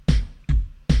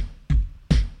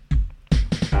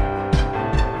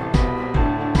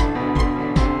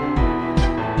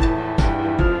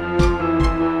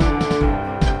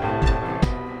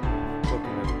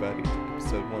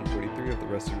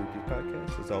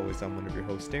always, I'm one of your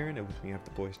hosts, Darren, and with me I have the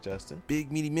boys, Justin.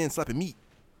 Big meaty men slapping meat.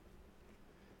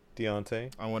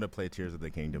 Deontay. I want to play Tears of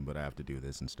the Kingdom, but I have to do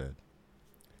this instead.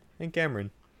 And Cameron.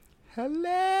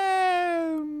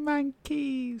 Hello,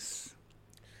 monkeys.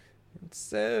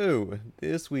 So,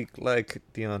 this week, like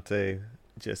Deontay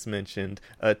just mentioned,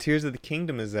 Tears of the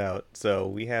Kingdom is out, so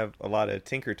we have a lot of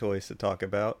Tinker Toys to talk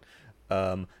about.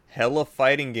 Hella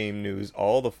fighting game news,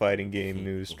 all the fighting game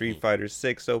news. Street Fighter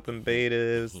 6 open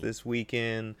betas this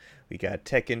weekend. We got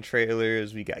Tekken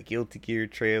trailers, we got Guilty Gear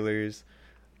trailers.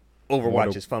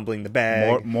 Overwatch is fumbling the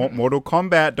bag. Mortal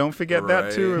Kombat, don't forget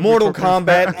that too. Mortal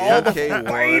Kombat, all the K1.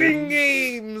 fighting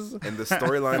games. And the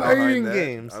storyline Fighting behind that.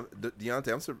 games.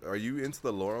 Deontay, are you into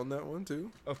the lore on that one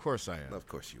too? Of course I am. Of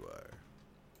course you are.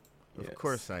 Of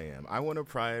course I am. I want to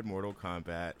pride Mortal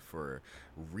Kombat for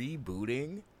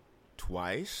rebooting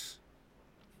twice,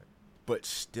 but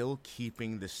still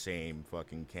keeping the same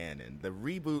fucking canon. The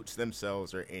reboots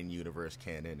themselves are in-universe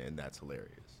canon, and that's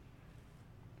hilarious.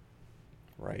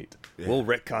 Right. Yeah. We'll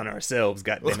retcon ourselves,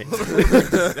 goddammit.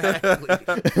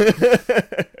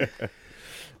 Exactly.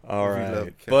 All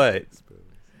right. But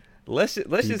let's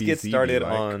just get started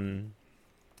on...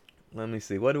 Let me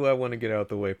see. What do I want to get out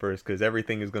the way first? Because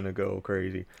everything is going to go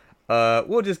crazy.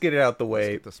 We'll just get it out the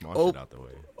way. Let's get the small shit out the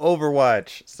way.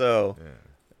 Overwatch. So...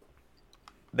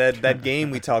 Yeah. That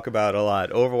game we talk about a lot.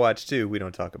 Overwatch 2, we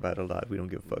don't talk about a lot. We don't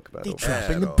give a fuck about Overwatch.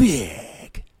 Dropping the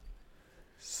bag.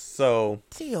 So,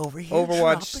 See over here.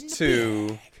 Overwatch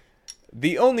 2,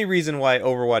 the only reason why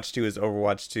Overwatch 2 is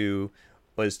Overwatch 2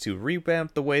 was to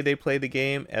revamp the way they play the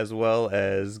game, as well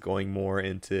as going more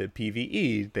into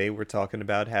PvE. They were talking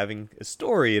about having a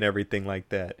story and everything like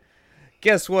that.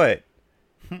 Guess what?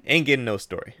 Ain't getting no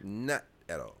story. Not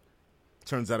at all.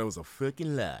 Turns out it was a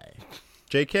fucking lie.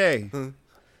 JK.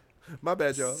 My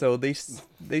bad, y'all. So they still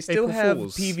April have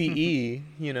Fools. PvE,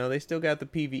 they still got the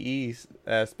PvE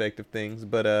aspect of things,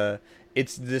 but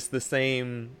it's just the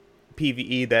same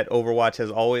PvE that Overwatch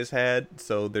has always had,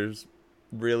 so there's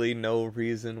really no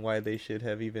reason why they should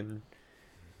have even...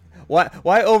 Why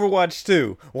Overwatch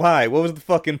 2? Why? What was the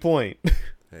fucking point?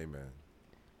 Hey, man.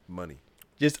 Money.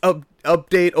 Just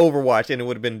update Overwatch and it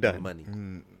would have been done. Money.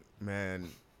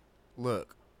 Man,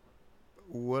 look,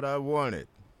 what I wanted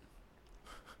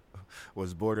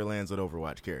was Borderlands with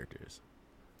Overwatch characters.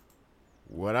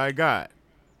 What I got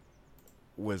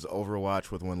was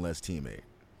Overwatch with one less teammate.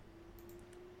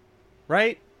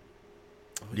 Right?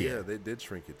 Oh, yeah, they did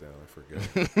shrink it down. I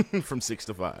forgot. From 6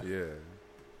 to 5. Yeah.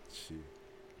 Shit.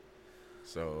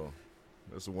 So,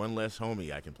 there's one less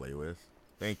homie I can play with.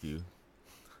 Thank you.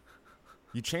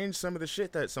 You changed some of the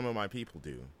shit that some of my people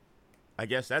do. I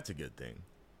guess that's a good thing.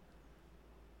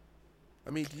 I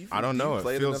mean, do you It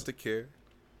play it feels- enough to care?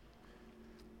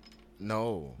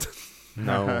 No.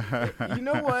 No. You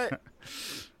know what?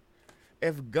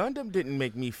 If Gundam didn't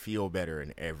make me feel better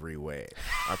in every way,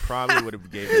 I probably would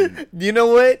have given... You know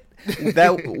what?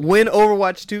 That when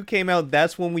Overwatch 2 came out,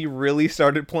 that's when we really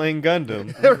started playing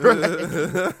Gundam.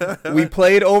 We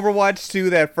played Overwatch 2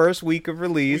 that first week of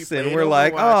release, and we're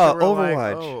like, oh,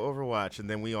 Overwatch. Overwatch. And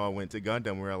then we all went to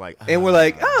Gundam. We were like, And we're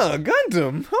like, oh,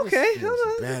 Gundam. Okay. This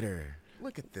feels better.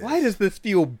 Look at this. Why does this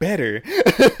feel better?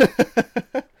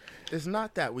 It's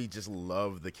not that we just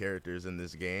love the characters in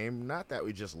this game. Not that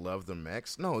we just love the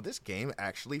mechs. No, this game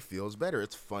actually feels better.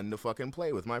 It's fun to fucking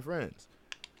play with my friends.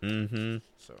 Mm-hmm.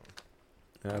 So,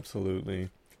 Absolutely.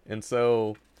 And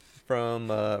so, from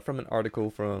an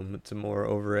article from Tamora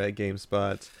over at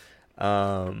GameSpot,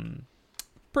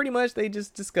 pretty much they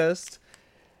just discussed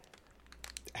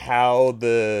how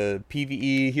the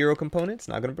PvE hero component's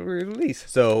not going to be released.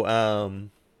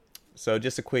 So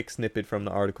just a quick snippet from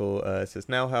the article. It says,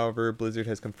 now, however, Blizzard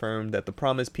has confirmed that the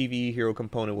promised PvE hero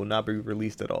component will not be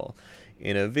released at all.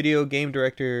 In a video, game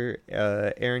director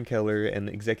Aaron Keller and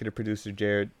executive producer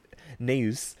Jared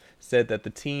Neus said that the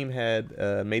team had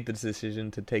made the decision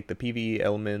to take the PvE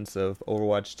elements of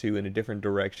Overwatch 2 in a different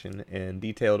direction and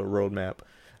detailed a roadmap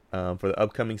for the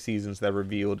upcoming seasons that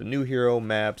revealed a new hero,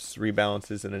 maps,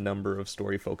 rebalances, and a number of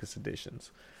story-focused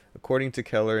additions. According to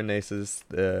Keller and Neus,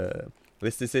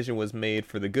 this decision was made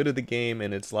for the good of the game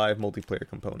and its live multiplayer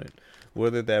component.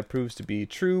 Whether that proves to be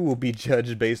true will be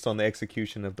judged based on the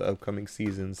execution of the upcoming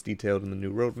seasons detailed in the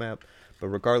new roadmap. But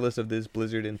regardless of this,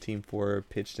 Blizzard and Team 4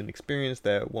 pitched an experience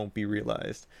that won't be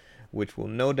realized, which will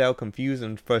no doubt confuse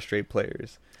and frustrate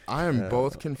players. I am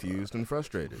both confused and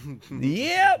frustrated.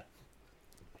 Yep!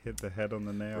 Hit the head on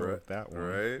the nail with that one.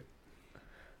 Right?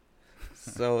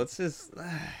 So it's just...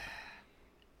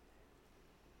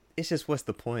 It's just, what's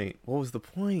the point? What was the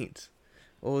point?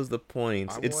 What was the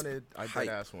point? I It's did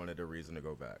wanted a reason to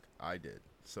go back. I did.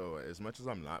 So as much as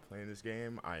I'm not playing this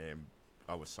game, I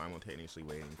was simultaneously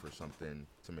waiting for something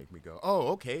to make me go, oh,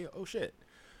 okay, oh shit.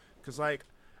 Because like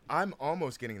I'm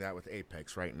almost getting that with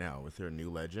Apex right now with their new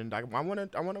legend. I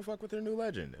want to fuck with their new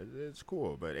legend. It's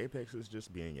cool, but Apex is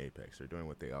just being Apex. They're doing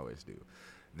what they always do.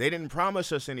 They didn't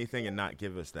promise us anything and not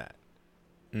give us that.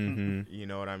 Mm-hmm. You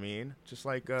know what I mean? Just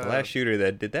like the last shooter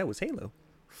that did that was Halo.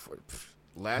 I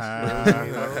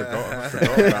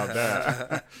forgot about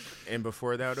that. And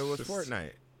before that, it was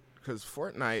Fortnite. Because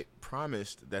Fortnite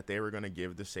promised that they were going to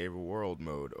give the Save a World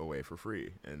mode away for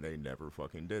free, and they never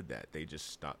fucking did that. They just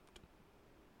stopped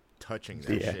touching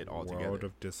that shit altogether. World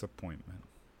of disappointment.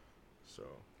 So,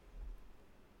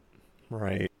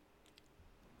 right.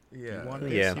 Yeah.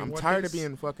 I'm tired of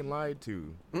being fucking lied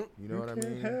to. You know what I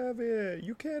mean? You can't have it.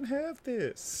 You can't have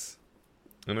this.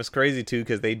 And it's crazy too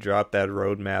because they dropped that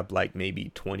roadmap like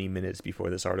maybe 20 minutes before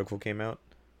this article came out.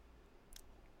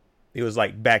 It was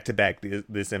like back to back.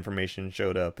 This information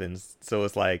showed up, and so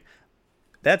it's like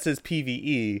that says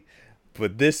PVE,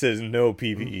 but this says no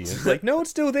PVE. It's like no, it's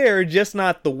still there, just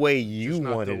not the way you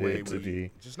wanted it to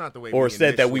be. Just not the way. Or we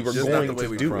said that we were Just going not the way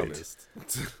to we do promised.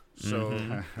 it.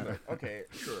 So, okay,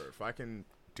 sure. If I can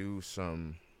do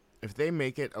some, if they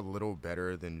make it a little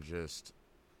better than just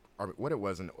what it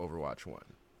was in Overwatch 1,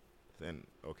 then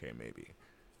okay, maybe.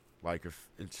 Like if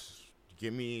it's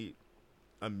give me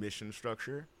a mission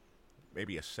structure,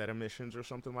 maybe a set of missions or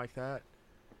something like that,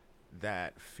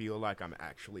 that feel like I'm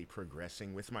actually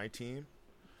progressing with my team.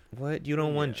 What? You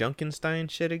don't want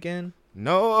Junkenstein shit again?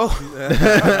 No.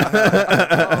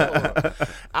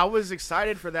 I was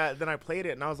excited for that. Then I played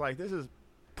it and I was like, this is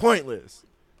pointless.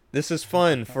 This is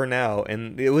fun for now,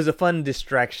 and it was a fun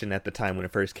distraction at the time when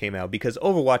it first came out because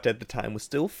Overwatch at the time was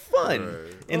still fun,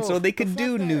 Right. and so they could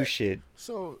do new shit.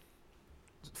 So,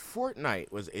 Fortnite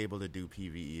was able to do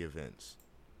PvE events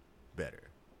better.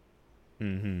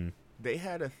 Mm-hmm. They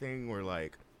had a thing where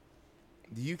like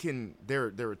you can.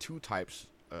 There were two types.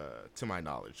 To my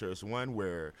knowledge, there's one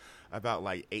where about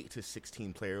like 8 to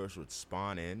 16 players would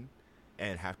spawn in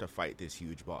and have to fight this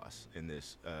huge boss in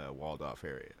this walled off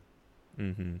area.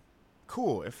 Mm-hmm.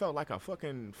 Cool. It felt like a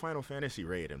fucking Final Fantasy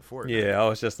raid in Fortnite. Yeah, I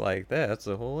was just like, that's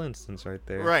a whole instance right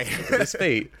there. Right. It's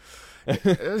fate.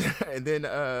 And then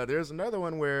there's another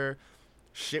one where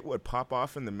shit would pop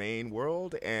off in the main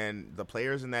world and the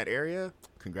players in that area,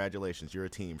 congratulations, you're a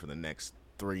team for the next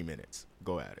 3 minutes.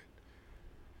 Go at it.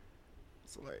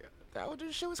 So like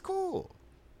this shit was cool.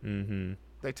 Mm-hmm.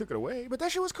 They took it away, but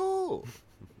that shit was cool.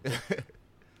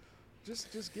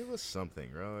 just give us something,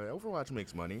 bro. Overwatch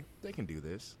makes money. They can do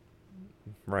this.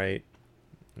 Right.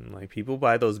 And, like, people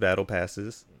buy those battle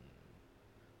passes.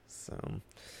 So,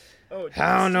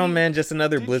 I don't know, man. Just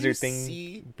another Blizzard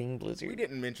thing. Being Blizzard. We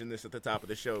didn't mention this at the top of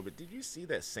the show, but did you see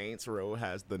that Saints Row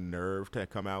has the nerve to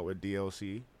come out with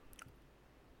DLC?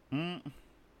 Good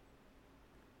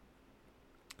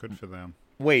for them.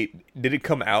 Wait, did it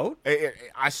come out?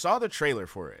 I saw the trailer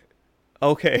for it.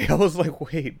 Okay, I was like,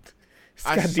 wait. It's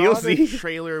got I saw DLC? the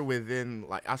trailer within,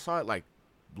 like, I saw it, like,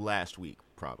 last week,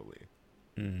 probably.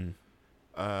 Mm-hmm.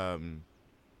 And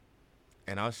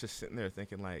I was just sitting there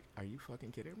thinking, like, are you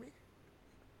fucking kidding me?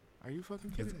 Are you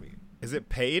fucking kidding me? Is it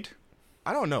paid?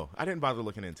 I don't know. I didn't bother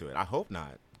looking into it. I hope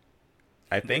not.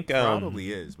 I think It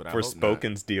probably is, but I hope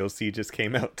Forspoken's DLC just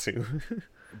came out too.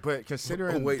 But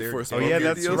considering Forspoken yeah,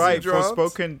 that's DLC right. dropped?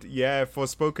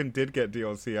 Forspoken did get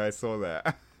DLC. I saw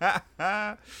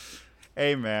that.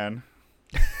 Hey, man.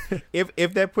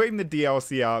 if they're putting the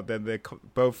DLC out, then they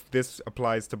both. This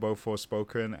applies to both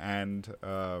Forspoken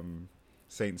and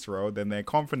Saints Row. Then they're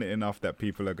confident enough that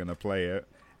people are gonna play it,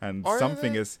 and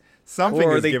something is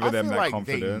giving them that like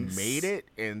confidence. They made it,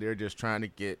 and they're just trying to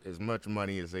get as much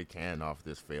money as they can off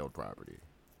this failed property.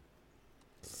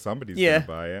 Somebody's gonna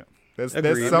buy it.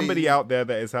 There's somebody out there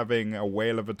that is having a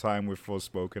whale of a time with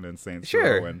Forspoken and Saints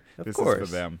Row, and this is for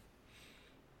them.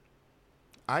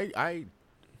 I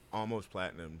almost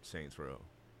platinum Saints Row.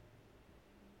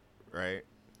 Right?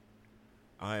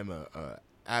 I am a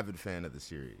avid fan of the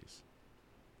series.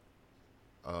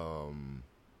 I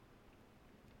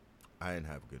didn't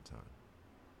have a good time.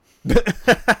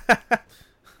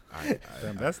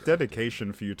 Damn, that's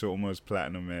dedication for you to almost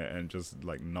platinum it and just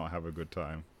like not have a good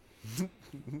time.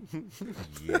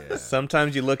 Yeah.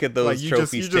 Sometimes you look at those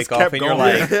trophies you just tick off and you're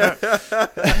like,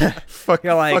 fucking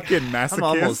masochist. I'm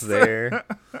almost there.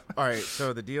 All right,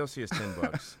 so the DLC is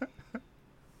 $10.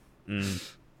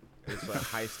 Mm. It's a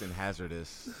heist and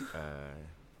hazardous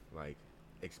like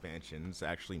expansion. It's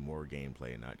actually more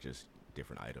gameplay, not just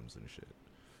different items and shit.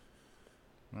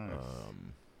 Nice.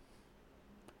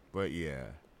 But yeah,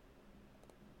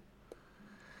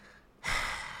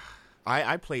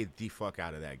 I played the fuck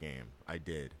out of that game. I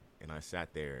did, and I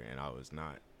sat there and I was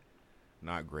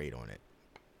not great on it.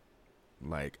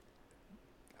 Like,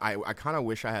 I kind of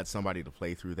wish I had somebody to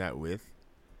play through that with.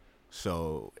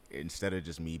 So instead of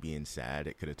just me being sad,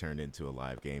 it could have turned into a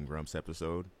live Game Grumps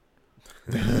episode.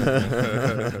 It's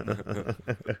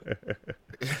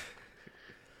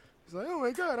like, oh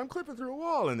my god, I'm clipping through a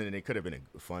wall, and then it could have been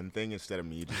a fun thing instead of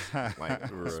me just like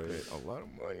spent a lot of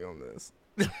money on this.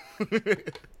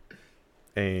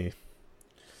 Hey,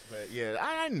 but yeah,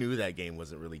 I knew that game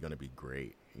wasn't really going to be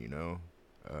great. You know,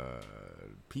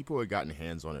 people had gotten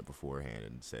hands on it beforehand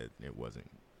and said it wasn't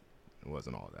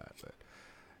all that. But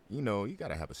you know, you got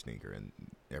to have a stinker and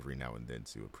every now and then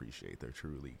to appreciate their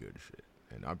truly good shit.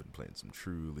 And I've been playing some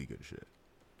truly good shit.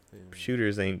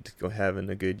 shooters ain't having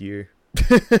a good year.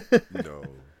 No,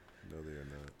 they are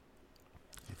not.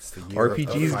 It's the year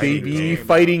RPGs, of baby.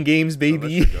 Fighting games,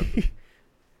 baby.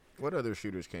 What other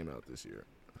shooters came out this year?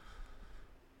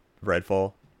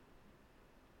 Redfall.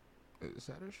 Is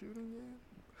that a shooting game?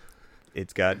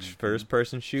 It's got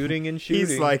first-person shooting and shooting.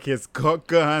 He's like, it's got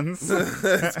guns. It's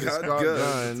got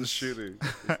guns. It's a shooting.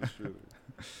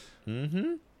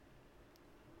 Mm-hmm.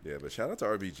 Yeah, but shout out to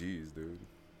RPGs, dude.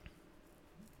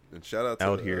 And shout out to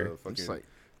Out here. fucking...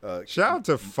 Shout out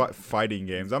to fighting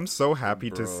games. I'm so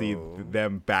happy to see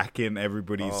them back in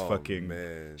everybody's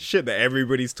shit that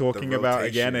everybody's talking about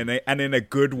again, and in a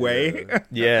good way. Yeah.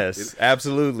 Yes,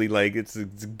 absolutely. Like it's a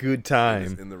good time.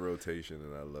 It's in the rotation,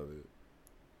 and I love it.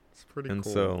 It's pretty And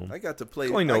cool. so I got to play.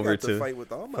 going I over got to fight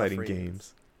with all my fighting friends.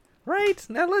 games. Right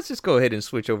now, let's just go ahead and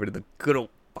switch over to the good old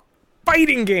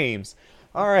fighting games.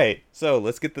 All right, so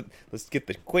let's get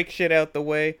the quick shit out the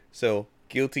way. So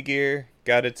Guilty Gear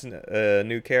got its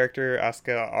new character,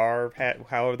 Oscar R.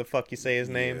 However the fuck you say his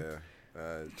name.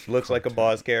 Yeah. Looks like a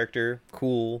boss character.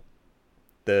 Cool.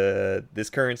 This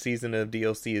current season of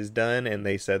DLC is done, and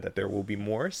they said that there will be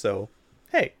more. So,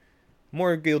 hey,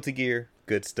 more Guilty Gear,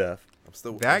 good stuff. I'm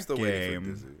still That waiting for game-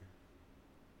 Dizzy.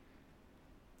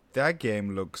 That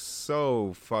game looks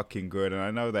so fucking good, and I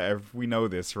know that we know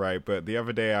this, right? But the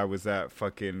other day I was at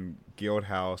fucking Guild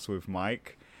House with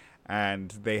Mike,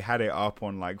 and they had it up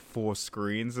on like 4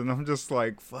 screens, and I'm just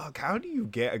like, fuck, how do you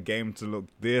get a game to look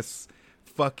this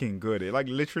fucking good? It like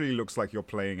literally looks like you're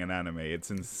playing an anime.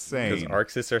 It's insane. Because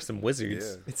Arxis are some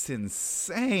wizards. Yeah. It's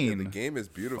insane. Yeah, the game is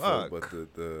beautiful, Fuck. but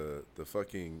the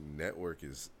fucking network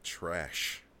is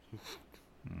trash.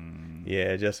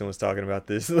 Yeah, Justin was talking about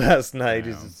this last night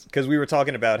because we were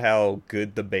talking about how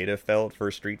good the beta felt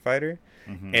for Street Fighter.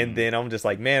 And then I'm just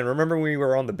like, man, remember when we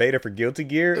were on the beta for Guilty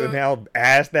Gear and how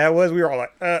ass that was? We were all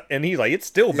like, and he's like, it's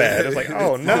still bad. It's like,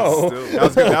 oh no.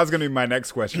 That was gonna be my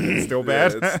next question. It's still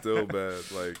bad. Yeah, it's still bad.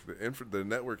 Like the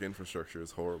network infrastructure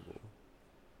is horrible.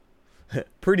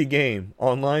 Pretty game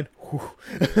online.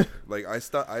 Like I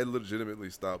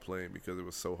legitimately stopped playing because it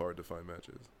was so hard to find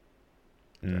matches.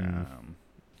 Damn.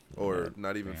 Or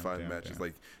not even find damn, matches. damn.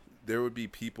 Like there would be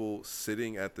people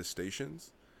sitting at the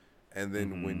stations, and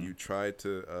then when you tried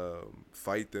to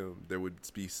fight them, there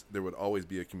would always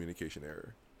be a communication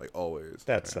error. Like always.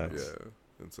 That sucks. Yeah.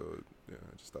 And so I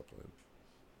just stopped playing.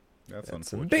 That's some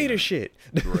unfortunate. beta shit.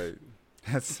 Right.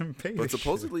 That's some beta. But shit.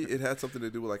 supposedly it had something to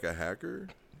do with like a hacker.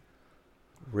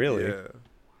 Really? Yeah.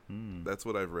 That's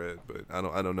what I've read, but I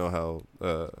don't know how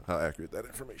accurate that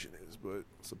information is, but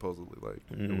supposedly like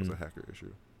it was a hacker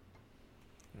issue.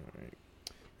 All right.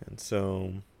 And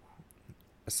so,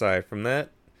 aside from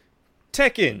that,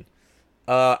 Tekken.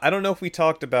 I don't know if we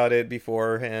talked about it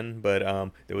beforehand, but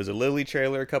there was a Lily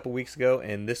trailer a couple weeks ago,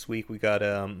 and this week we got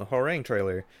a Horang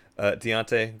trailer.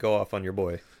 Deontay, go off on your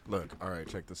boy. Look, all right,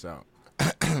 check this out.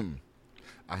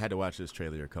 I had to watch this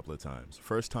trailer a couple of times.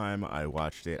 First time I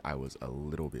watched it, I was a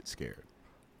little bit scared.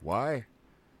 Why?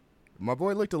 My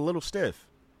boy looked a little stiff.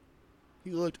 He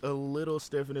looked a little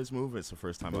stiff in his movements the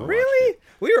first time I watched Really? it.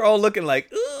 We were all looking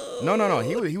like, ugh. No.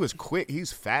 He was quick.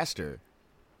 He's faster.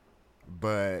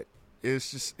 But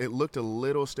it looked a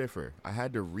little stiffer. I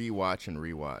had to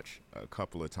rewatch a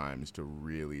couple of times to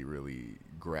really, really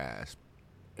grasp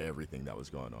everything that was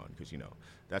going on. Because,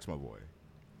 that's my boy.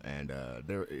 And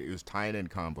it was tying in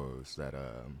combos that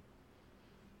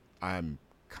I'm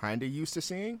kind of used to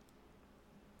seeing.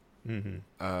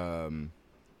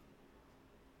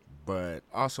 But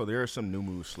also there are some new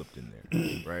moves slipped in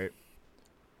there, right?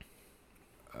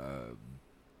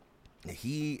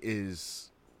 He is.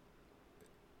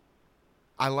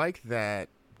 I like that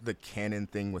the canon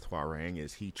thing with Hwarang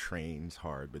is he trains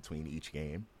hard between each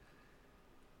game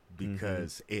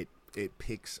because it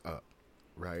picks up.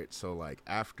 Right, so like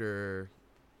after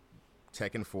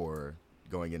Tekken 4,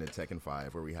 going into Tekken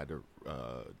 5, where we had the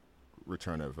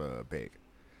return of Big,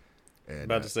 And,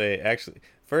 About to say, actually,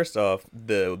 first off,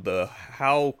 the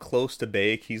how close to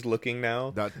Bake he's looking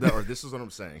now. or this is what I'm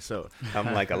saying. So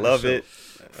I'm like, I love it.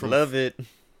 I love it.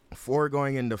 4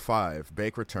 going into 5,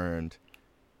 Bake returned,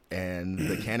 and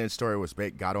the canon story was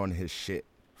Bake got on his shit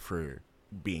for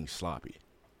being sloppy.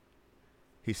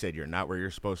 He said, "You're not where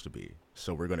you're supposed to be,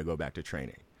 so we're going to go back to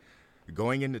training."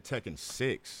 Going into Tekken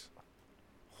 6,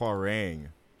 Hwoarang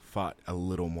fought a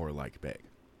little more like Bake.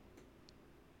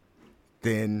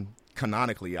 Then,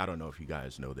 canonically, I don't know if you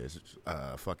guys know this,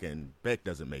 fucking Bake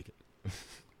doesn't make it.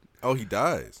 Oh, he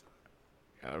dies.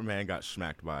 Our man got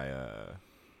smacked by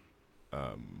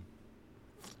Azrael,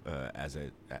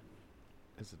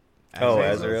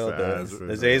 the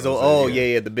Azazel. Oh,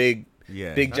 yeah, the big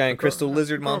giant crystal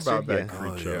lizard monster. About that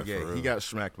creature. Yeah, he got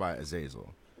smacked by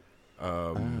Azazel.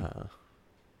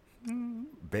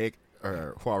 Bake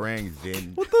or Hwoarang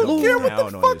then What the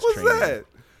fuck was training. that?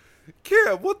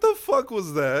 Cam, what the fuck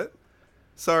was that?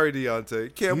 Sorry,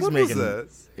 Deontay. Cam, what was that?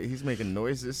 He's making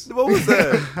noises. What was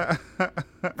that?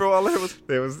 Bro, all I heard was...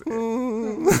 There was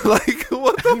like,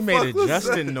 what the fuck He made a was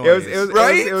Justin that? noise.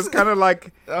 Right? It was kind of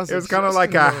like a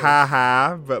ha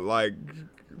ha, but like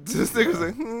This nigga was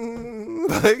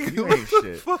like, You what ain't the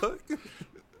shit. fuck?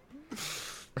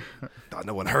 Thought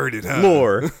no one heard it, huh?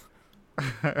 Lore.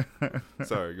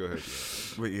 Sorry, go ahead.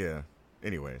 But yeah.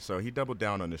 Anyway, so he doubled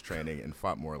down on his training and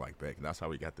fought more like Beck. And that's how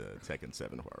we got the Tekken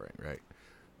 7 Hwoarang, right?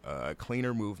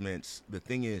 Cleaner movements. The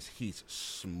thing is, he's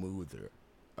smoother.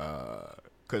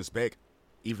 Because Beck,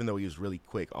 even though he was really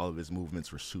quick, all of his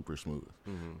movements were super smooth,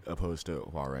 opposed to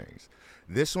Hwoarang's.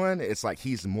 This one, it's like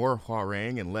he's more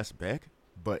Hwoarang and less Beck,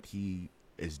 but he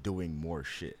is doing more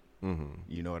shit.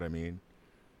 You know what I mean?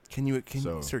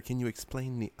 Sir, can you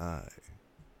explain the eye?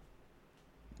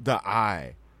 The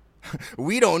eye.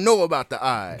 We don't know about the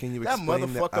eye. Can you that explain the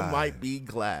motherfucker eye? might be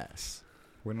glass.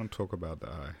 we don't talk about the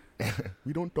eye.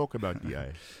 We don't talk about the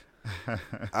eye.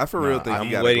 I for real think I'm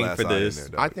he got waiting a glass for eye in this. there,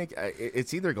 dog. I think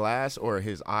it's either glass or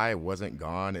his eye wasn't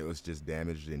gone. It was just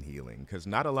damaged and healing. Because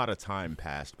not a lot of time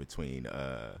passed between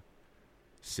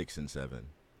 6 and 7.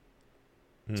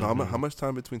 So how much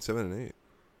time between 7 and 8?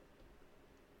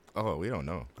 Oh, we don't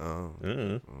know. Oh.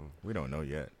 We don't know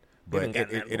yet. haven't But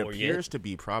gotten that it lore appears to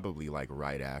be probably like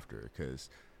right after. Because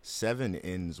 7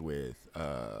 ends with...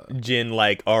 Jin,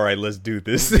 like, all right, let's do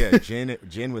this. yeah,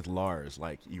 Jin with Lars.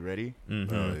 Like, you ready? Oh,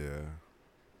 yeah.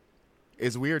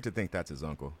 It's weird to think that's his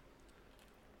uncle.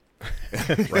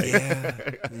 Yeah,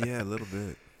 a little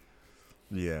bit.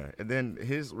 Yeah, and then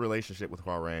his relationship with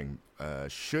Hwoarang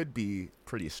should be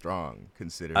pretty strong,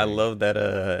 considering. I love that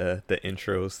the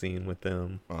intro scene with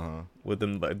them, with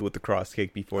the cross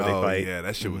kick before they fight. Yeah,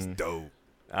 that shit was dope.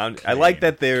 I like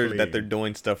that they're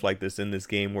doing stuff like this in this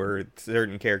game where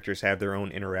certain characters have their own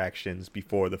interactions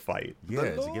before the fight. Yeah,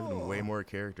 it's giving them way more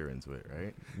character into it,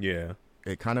 right? Yeah,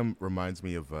 It kind of reminds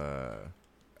me of,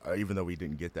 even though we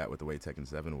didn't get that with the way Tekken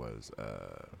 7 was,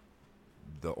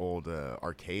 the old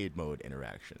arcade mode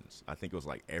interactions. I think it was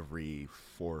like every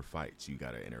 4 fights you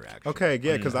got an interaction. Okay,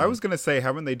 yeah, because I was gonna say,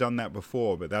 haven't they done that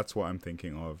before? But that's what I'm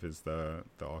thinking of is the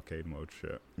arcade mode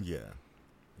shit. Yeah.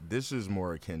 This is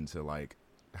more akin to like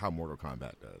how Mortal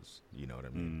Kombat does. You know what I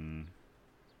mean?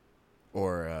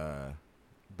 Or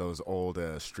those old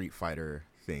Street Fighter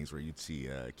things where you'd see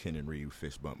Ken and Ryu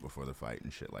fist bump before the fight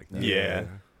and shit like that. yeah.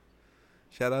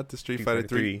 Shout out to Street Fighter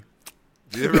 3.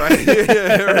 3. Yeah, right.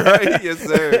 Yeah, right. Yes,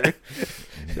 sir.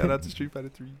 Shout out to Street Fighter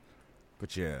 3.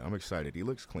 But yeah, I'm excited. He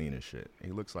looks clean as shit.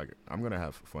 He looks like I'm going to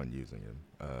have fun using him.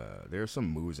 There are some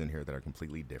moves in here that are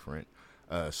completely different.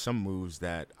 Some moves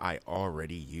that I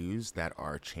already use that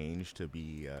are changed to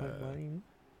be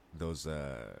those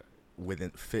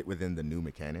fit within the new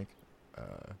mechanic.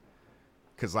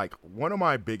 Because, like, one of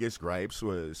my biggest gripes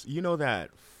was, you know that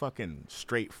fucking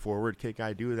straightforward kick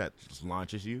I do that just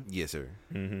launches you? Yes, sir.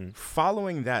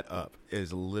 Following that up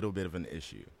is a little bit of an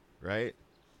issue, right?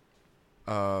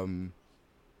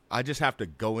 I just have to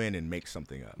go in and make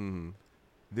something up.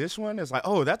 This one is like,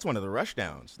 oh, that's one of the rush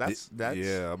downs. That's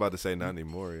Yeah, I'm about to say not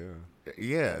anymore, yeah.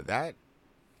 Yeah, that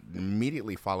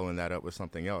immediately following that up with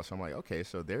something else. I'm like, okay,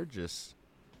 so they're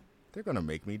gonna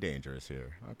make me dangerous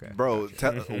here. Okay, Bro,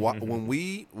 gotcha.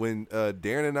 when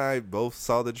Darren and I both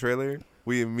saw the trailer,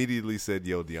 we immediately said,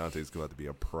 yo, Deontay's about to be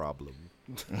a problem.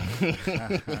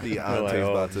 Deontay's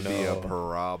about to be a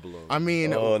problem. I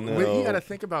mean, Oh, no. you got to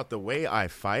think about the way I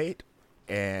fight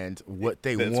and what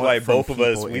they That's want why from both of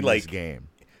us, people we in like- this game.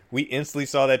 We instantly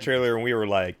saw that trailer and we were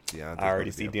like, Deontay's I already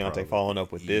gonna see be a Deontay problem. following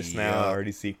up with this now. Yeah. I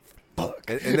already see. Fuck.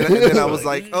 And then I was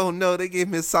like, oh no, they gave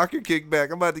me a soccer kick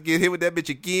back. I'm about to get hit with that bitch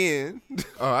again.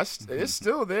 Oh, it's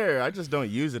still there. I just don't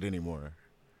use it anymore.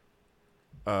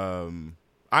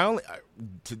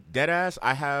 To deadass,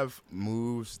 I have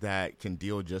moves that can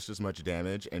deal just as much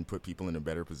damage and put people in a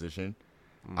better position.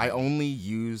 I only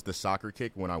use the soccer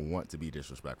kick when I want to be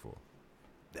disrespectful.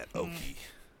 That Oki.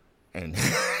 And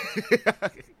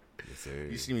Yes, sir.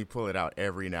 you see me pull it out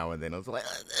every now and then. I was like,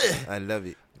 I love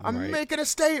it. I'm making a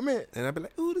statement. And I'd be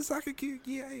like, ooh, the soccer kick,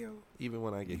 yeah, yo. Even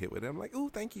when I get hit with it, I'm like, ooh,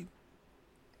 thank you.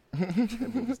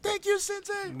 Thank you,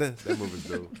 Sensei. That move is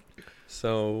dope.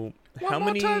 So One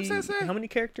more time, Sensei. how many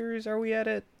characters are we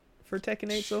at for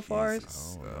Tekken 8 so far?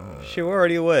 Jesus. Shit, we're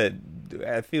already what?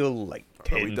 I feel like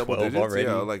Are we 10, double 12 digits? already.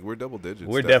 Yeah, like we're double digits.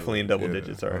 We're definitely in double Yeah.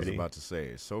 digits I was already. about to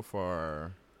say, so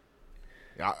far.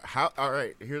 How? All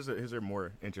right. Here's a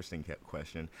more interesting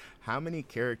question. How many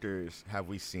characters have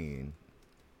we seen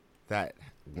that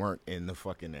weren't in the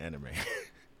fucking anime?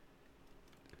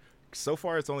 So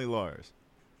far, it's only Lars,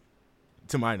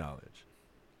 to my knowledge,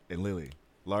 and Lily.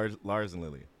 Lars and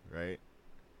Lily, right?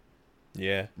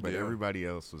 Yeah. But Yeah. everybody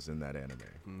else was in that anime.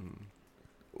 Mm-hmm.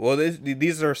 Well,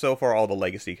 these are so far all the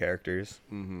legacy characters.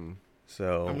 Mm-hmm.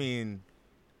 So I mean,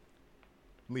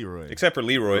 Leroy. except for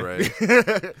Leroy,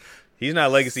 Right. he's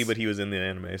not legacy, but he was in the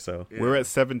anime. So Yeah. We're at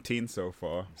 17 so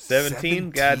far. 17,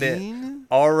 goddamn,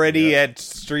 already at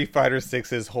Street Fighter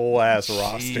 6's whole ass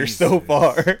roster so Jesus.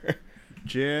 far.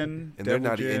 Jin, And they're Devil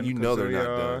not. Jin, And you know they're not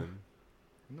Kazuya, done.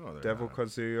 No, they're Devil not.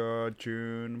 Kazuya,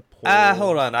 June, Paul.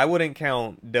 Hold on, I wouldn't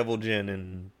count Devil Jin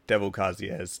and Devil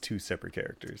Kazuya as two separate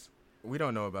characters. We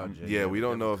don't know about Jin. Yeah, we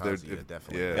don't know if they're. Kazuya,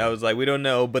 definitely. Yeah. I was like, we don't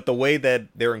know, but the way that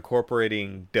they're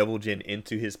incorporating Devil Jin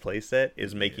into his playset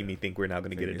is making me think we're not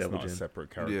going to get a It's Devil not a Jin. separate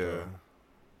character. Yeah.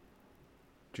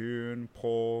 June,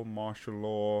 Paul, Martial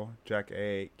Law, Jack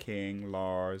 8, King,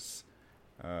 Lars,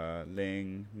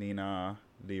 Ling, Nina,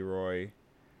 Leroy,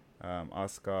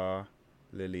 Asuka,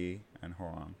 Lily, and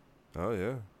Horang. Oh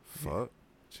yeah. Fuck.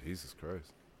 Jesus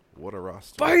Christ. What a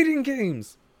roster. Fighting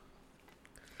games.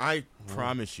 I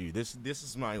promise you, this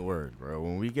is my word, bro.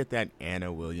 When we get that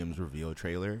Anna Williams reveal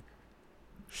trailer,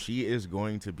 she is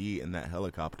going to be in that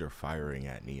helicopter firing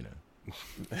at Nina.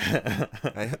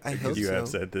 I hope You so. have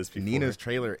said this before. Nina's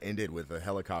trailer ended with a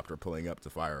helicopter pulling up to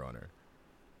fire on her.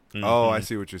 Oh, I Mhm.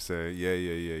 see what you're saying.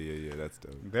 Yeah. That's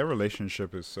dope. Their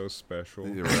relationship is so special.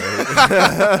 You're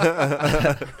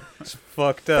right. It's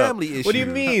fucked up. Family What do you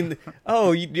issue. mean?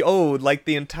 Like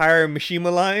the entire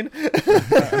Mishima line?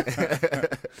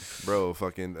 Bro,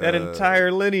 fucking. That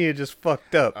entire lineage is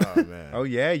fucked up. Oh man. Oh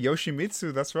yeah,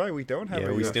 Yoshimitsu. That's right. We don't have. Yeah,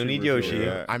 a we still need reveal Yoshi.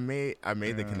 yet. I made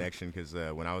the connection because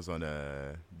when I was on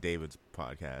David's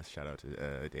podcast, shout out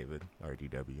to David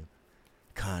RDW,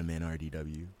 Conman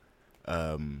RDW.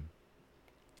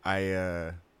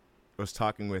 I was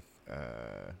talking with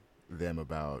them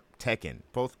about Tekken,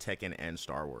 both Tekken and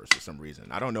Star Wars for some reason.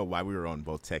 I don't know why we were on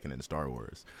both Tekken and Star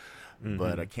Wars,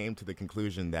 but I came to the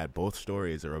conclusion that both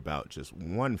stories are about just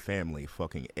one family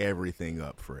fucking everything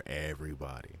up for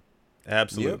everybody.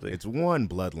 Absolutely. It's one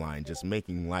bloodline just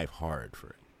making life hard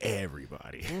for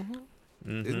everybody. Mhm.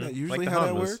 Isn't that Like usually the how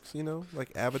that Hondas. works? You know,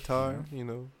 like Avatar. You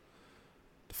know,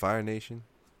 the Fire Nation,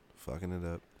 fucking it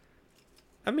up.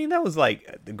 I mean, that was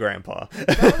like the grandpa.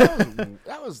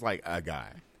 That was like a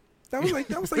guy. That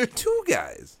was like two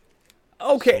guys.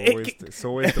 Okay, It's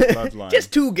always the bloodline.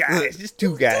 just two guys. Just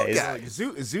two guys.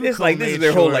 Zuko It's like this is made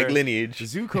their whole sure- like lineage.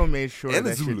 Zuko made sure And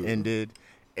that shit Zulu. ended,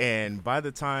 and by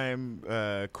the time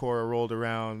Korra rolled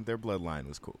around, their bloodline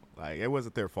was cool. Like it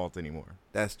wasn't their fault anymore.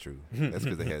 That's true. That's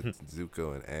because they had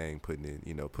Zuko and Aang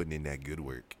putting in that good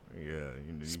work. Yeah.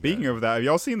 Speaking of that, have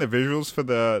y'all seen the visuals for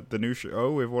the new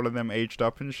show with all of them aged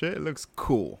up and shit? It looks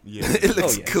cool. yeah, It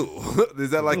looks yeah. cool. Is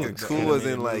that like a The cool as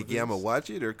in animated like yeah, I'm gonna movies. watch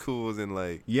it, or cool as in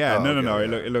like Yeah, oh, no.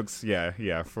 okay, It looks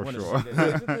yeah, for Wanna sure. see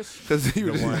this? Because The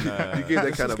you, one, you gave that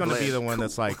this kind is of gonna be bland. the one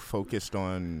that's like focused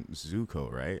on Zuko,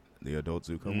 right? The adult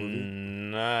Zuko movie.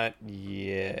 Not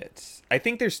yet. I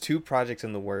think there's two projects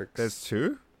in the works. There's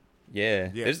two. yeah,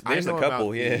 there's I a know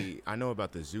couple. about Yeah, I know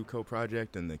about the Zuko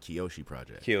project and the Kyoshi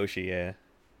project. Kyoshi. Yeah.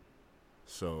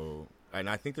 So, and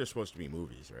I think they're supposed to be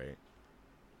movies, right?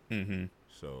 Mm-hmm.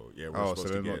 So yeah, we're Oh, so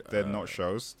supposed they're to not, get. they're not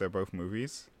shows. They're both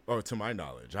movies. Oh, to my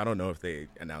knowledge, I don't know if they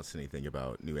announced anything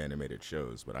about new animated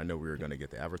shows, but I know we were going to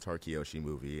get the Avatar Kyoshi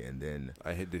movie, and then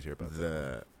did hear about that.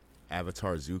 the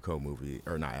Avatar Zuko movie,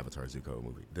 or not Avatar Zuko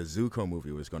movie. The Zuko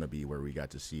movie was going to be where we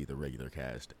got to see the regular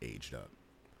cast aged up.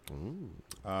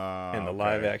 And the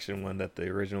live action one that the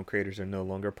original creators are no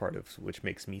longer part of, which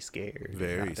makes me scared.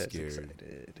 Very Not as scared.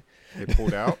 excited. They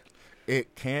pulled out.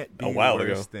 It can't be A while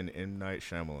worse ago. than M. Night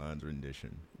Shyamalan's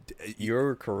rendition.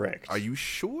 You're correct. Are you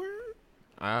sure?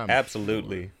 I'm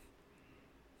Absolutely.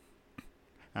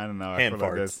 I don't know. Hand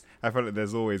I feel like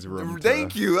there's always room.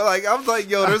 Thank you. I'm like,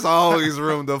 yo, there's always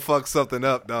room to fuck something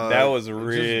up, dog. That was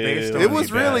really. It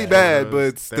was really bad,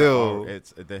 but still,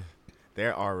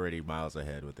 they're already miles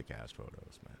ahead with the cast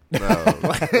photos, man. No.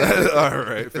 All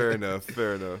right, fair enough.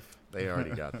 They already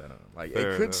got that on. Like,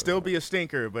 Fair it could enough. still be a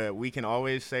stinker, but we can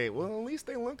always say, well, at least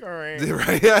they look all right.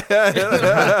 Right.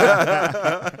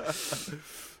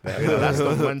 That's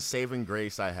the one saving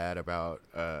grace I had about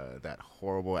that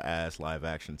horrible ass live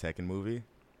action Tekken movie.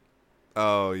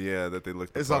 Oh yeah, that they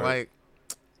looked. It's not like,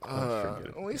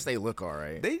 at least they look all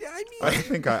right. I don't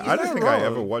think I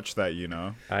ever watched that. You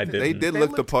know, I didn't. They did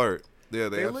look the part. Yeah,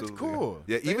 they looked absolutely cool.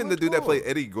 Yeah, They even the looked dude that cool. played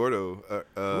Eddie Gordo.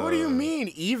 What do you mean,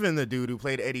 even the dude who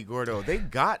played Eddie Gordo? They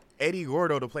got Eddie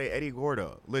Gordo to play Eddie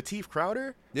Gordo. Lateef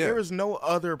Crowder? Yeah. There is no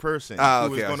other person who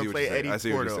Okay, is I going see to what play you're saying. Eddie I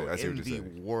see what you're Gordo saying.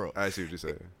 in the world. I see what you're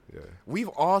saying. Yeah. We've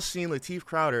all seen Lateef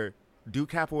Crowder do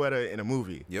capoeira in a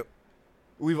movie. Yep.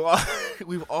 We've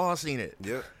all seen it.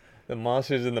 Yep. The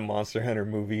monsters in the Monster Hunter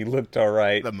movie looked all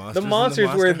right. The monsters in the monsters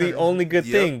were Monster the Hunter. only good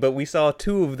Yep. thing, but we saw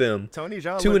 2 of them. Tony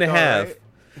Jaa 2.5.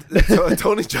 looked all right.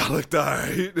 Tony Jaa looked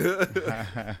alright.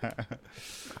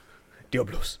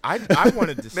 Diablos. I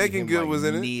wanted to see Megan him Good like was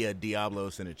in it. knee a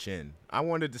Diablos in the chin. I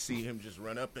wanted to see him just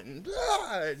run up and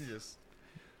just.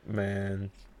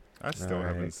 Man, I still All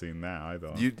haven't right. seen that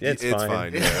either. It's it's fine.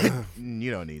 fine. Yeah.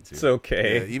 You don't need to. it's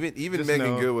okay. Yeah, even Just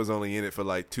Megan know- Good was only in it for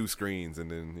like 2 screens,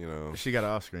 and then She got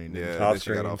off screen. yeah, Didn't then Off she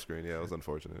got screen. off screen. Yeah, it was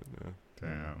unfortunate. Yeah.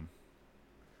 Damn.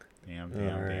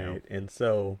 All right, and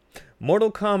so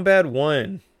Mortal Kombat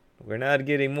 1. We're not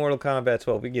getting Mortal Kombat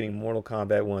 12. We're getting Mortal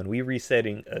Kombat 1. We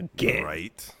resetting again.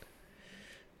 Right.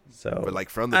 So, But like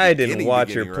from the I didn't beginning, watch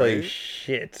her beginning, play right?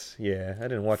 shit. Yeah, I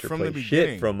didn't watch her From play the shit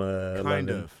beginning, from kind 11.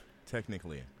 of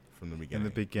technically from the In beginning. the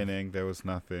beginning, there was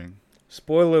nothing.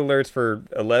 Spoiler alerts for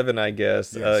 11, I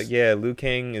guess. Yes. Yeah, Liu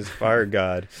Kang is fire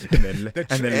god. And then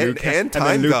Liu Kang, and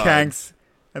Time God.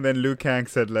 And then Liu Kang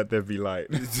said, "Let there be light."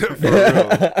 For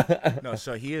real. No,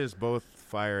 so he is both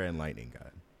fire and lightning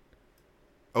god.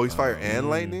 Oh, he's fire and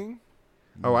lightning.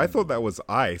 Oh, I thought that was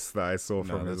ice that I saw No,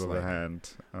 from his that's other lightning.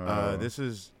 hand.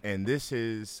 This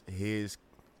is his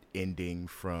ending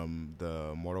from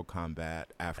the Mortal Kombat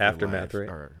Aftermath, right?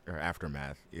 or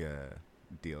Aftermath, yeah,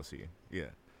 DLC, yeah.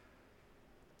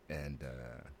 And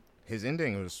his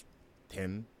ending was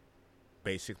him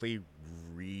basically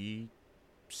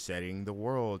resetting the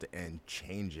world and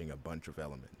changing a bunch of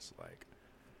elements. Like,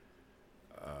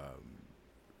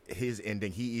 his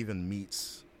ending, he even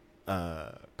meets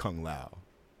Kung Lao.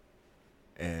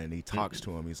 And he talks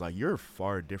to him. He's like, "You're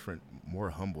far different, more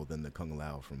humble than the Kung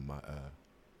Lao from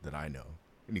that I know."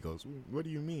 And he goes, "What do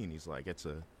you mean?" He's like, "It's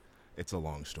a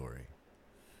long story."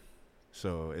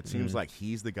 So it seems like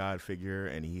he's the god figure,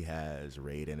 and he has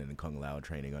Raiden and Kung Lao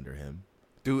training under him.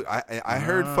 Dude, I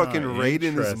heard fucking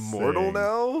Raiden is mortal interesting.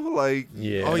 now. Like,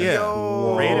 Yeah. Oh yeah,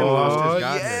 Yo. Raiden lost his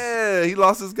godhood. yeah, he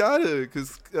lost his godhood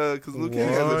because Liu Kang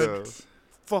has it now.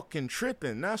 Fucking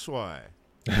tripping. That's why.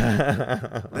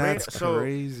 That's So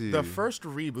crazy. the first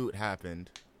reboot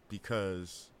happened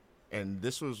because, and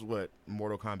this was what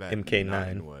Mortal Kombat MK9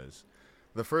 9 was.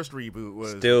 The first reboot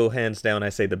was Still, hands down, I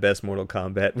say the best Mortal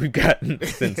Kombat we've gotten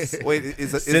since. Wait,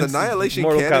 is Since Annihilation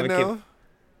Mortal canon Kombat now?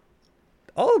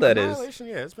 All that is. Annihilation.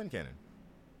 Yeah, it's been canon.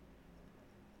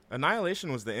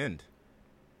 Annihilation was the end.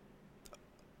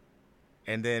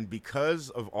 And then because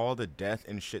of all the death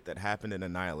and shit that happened in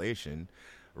Annihilation,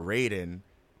 Raiden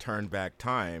turned back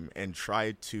time and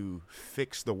tried to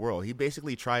fix the world. He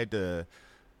basically tried to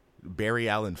Barry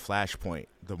Allen Flashpoint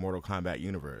the Mortal Kombat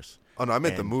universe. Oh no, I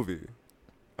meant the And- movie.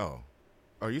 Oh.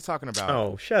 Are you talking about...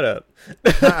 Oh, shut up.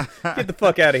 Get the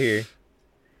fuck out of here.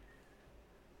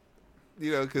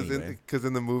 You know, because Anyway.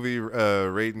 in the movie,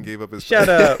 Raiden gave up his. Shut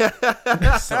up.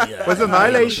 So, yeah, Was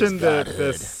Annihilation God.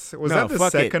 was No, that the fuck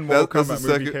it. second Mortal That was the Kombat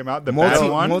movie second- came out? The Multi- bad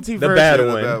one? Multiverse, The bad Yeah,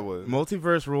 one. that one.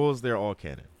 Multiverse rules, they're all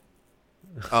canon.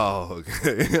 Oh,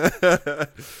 okay.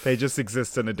 They just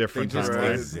exist in a different They just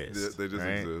timeline. exist. They just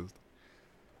right? exist.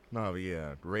 No, but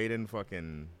yeah, Raiden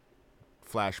fucking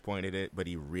flashpointed it, but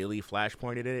he really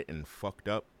flashpointed it and fucked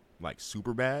up like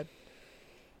super bad,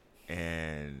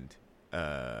 and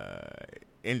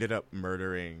ended up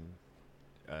murdering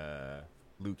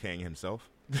Liu Kang himself.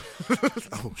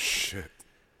 Oh shit.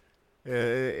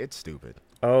 It's stupid.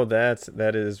 Oh, that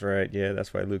is right. Yeah,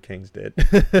 that's why Liu Kang's dead.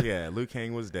 Yeah, Liu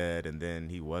Kang was dead, and then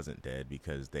he wasn't dead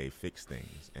because they fixed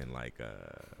things in like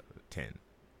 10.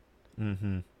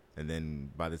 Mm-hmm. And then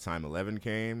by the time 11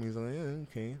 came, he's like, yeah,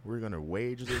 okay, we're going to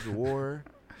wage this war.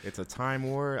 It's a time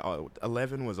war.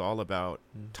 11 was all about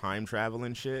time travel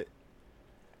and shit.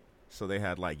 So they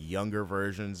had like younger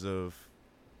versions of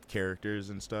characters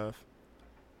and stuff.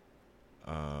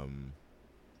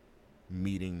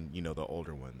 meeting, the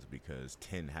older ones, because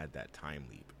 10 had that time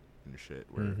leap and shit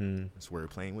where we're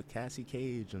playing with Cassie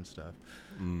Cage and stuff.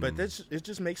 But it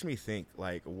just makes me think,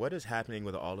 like, what is happening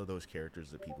with all of those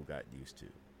characters that people got used to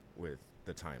with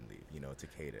the time leap?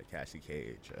 Takeda, Cassie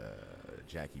Cage,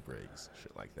 Jackie Briggs,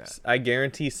 shit like that. I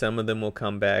guarantee some of them will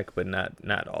come back, but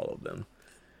not all of them.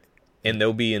 And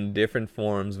they'll be in different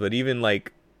forms. But even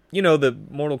like, the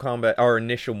Mortal Kombat, our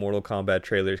initial Mortal Kombat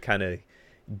trailers kind of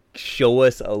show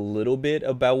us a little bit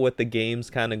about what the game's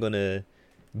kind of gonna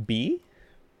be.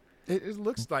 It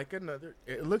looks like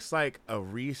it looks like a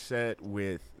reset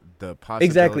with the possibilities.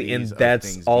 Exactly, and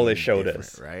that's all it showed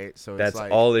us, right? So that's it's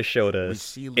like, all it showed us. We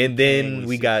see Liu and then Kang,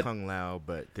 we see got Kung Lao,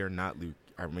 but they're not Liu.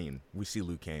 I mean, we see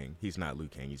Liu Kang. He's not Liu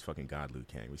Kang. He's fucking God Liu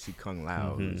Kang. We see Kung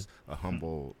Lao, who's a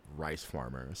humble rice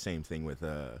farmer. Same thing with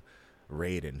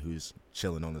Raiden, who's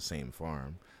chilling on the same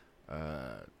farm.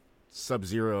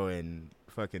 Sub-Zero and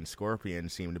fucking Scorpion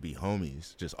seem to be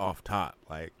homies, just off top.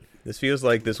 Like, this feels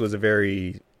like this was a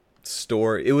very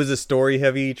it was a story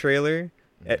heavy trailer.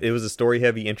 It was a story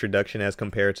heavy introduction as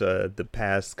compared to the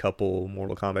past couple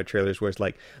Mortal Kombat trailers where it's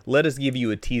like, let us give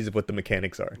you a tease of what the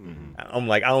mechanics are. I'm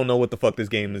like, I don't know what the fuck this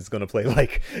game is going to play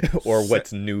like or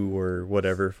what's new or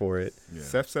whatever for it. Yeah.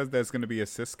 Seth says there's going to be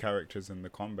assist characters in the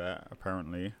combat,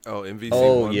 apparently. Oh,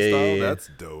 MVC1 style? That's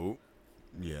dope.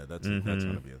 Yeah, that's going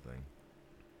to be a thing.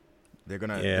 They're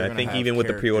gonna I think even with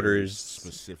the pre-orders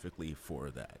specifically for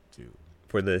that too.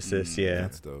 For the assist,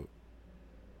 That's dope.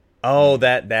 Oh,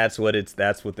 that's what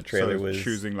the trailer was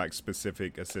choosing, like,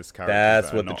 specific assist characters.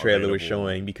 That's what the trailer was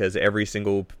showing, because every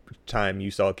single time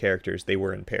you saw characters, they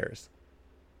were in pairs.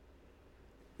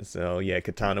 So yeah,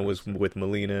 Katana was with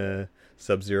Melina,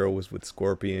 Sub-Zero was with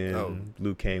Scorpion,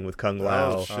 Liu Kang with Kung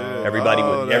Lao.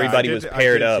 Everybody was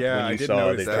paired up when you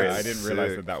saw the trailer. I didn't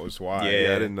realize that was why.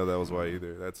 Yeah, I didn't know that was why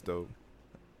either. That's dope.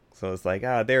 So it's like,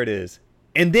 there it is.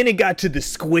 And then it got to the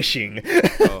squishing,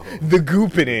 the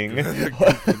goopening.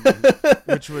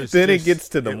 Which was then it gets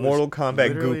to the Mortal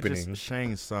Kombat goopening. Just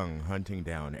Shang Tsung hunting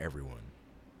down everyone.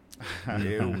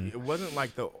 It wasn't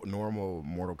like the normal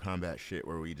Mortal Kombat shit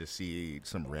where we just see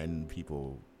some random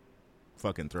people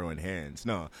fucking throwing hands.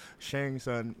 No, Shang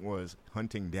Tsung was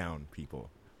hunting down people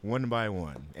one by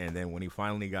one. And then when he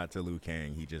finally got to Liu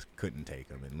Kang, he just couldn't take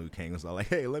him. And Liu Kang was all like,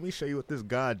 hey, let me show you what this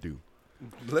god do.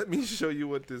 Let me show you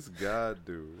what this god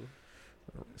do.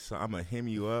 So I'm going to hem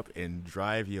you up and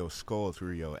drive your skull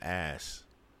through your ass.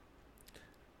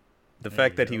 The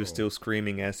fact that he was still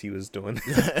screaming as he was doing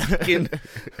it.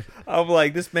 I'm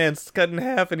like, this man's cut in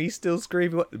half and he's still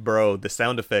screaming. Bro, the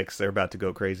sound effects are about to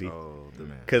go crazy. Oh,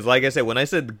 man. Because like I said, when I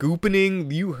said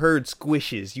goopening, you heard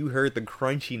squishes. You heard the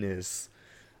crunchiness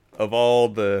of all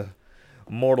the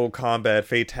Mortal Kombat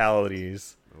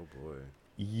fatalities. Oh, boy.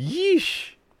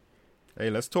 Yeesh. Hey,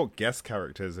 let's talk guest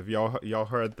characters. Have y'all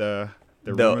heard the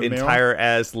entire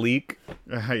ass leak?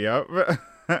 Yep.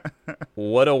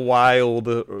 What a wild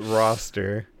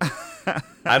roster.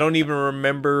 I don't even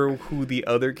remember who the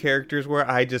other characters were.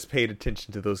 I just paid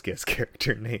attention to those guest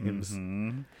character names.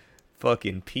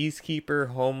 Fucking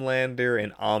Peacekeeper, Homelander,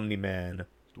 and Omni-Man.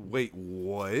 Wait,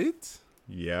 what?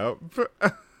 Yep.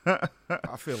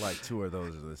 I feel like two of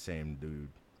those are the same dude.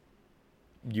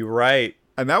 You're right.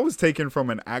 And that was taken from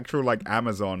an actual, like,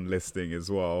 Amazon listing as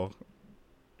well.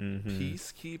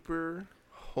 Peacekeeper,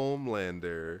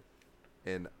 Homelander,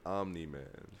 and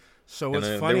Omni-Man. So what's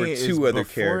funny there were two is other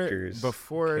characters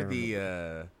before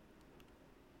the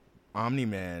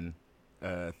Omni-Man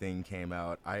thing came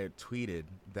out, I had tweeted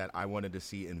that I wanted to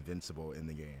see Invincible in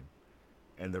the game.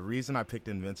 And the reason I picked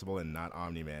Invincible and not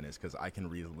Omni-Man is because I can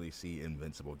reasonably see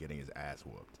Invincible getting his ass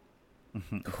whooped.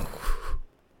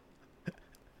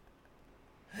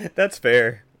 That's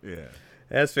fair. Yeah.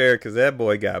 That's fair, because that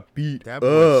boy got beat That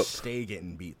boy up. stay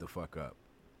getting beat the fuck up.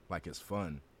 Like it's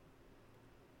fun.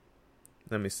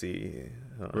 Let me see.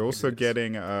 We're also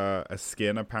getting a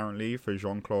skin, apparently, for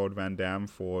Jean-Claude Van Damme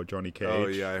for Johnny Cage. Oh,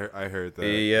 yeah, I heard that.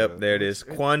 Yep, there it is.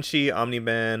 Quan Chi,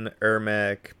 Omni-Man,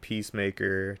 Ermac,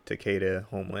 Peacemaker, Takeda,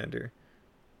 Homelander.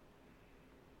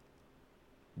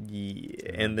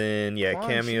 Yeah, and then, Quan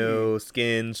cameo,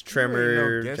 skins,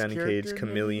 Tremor, guest Johnny character, Cage, nigga.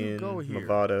 Chameleon, You go here.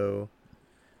 Movado,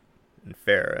 and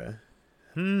Farah.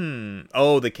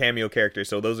 Oh, the cameo characters.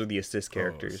 So those are the assist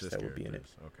characters that will be in it.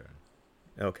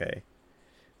 Okay.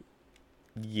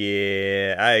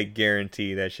 Yeah, I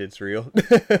guarantee that shit's real.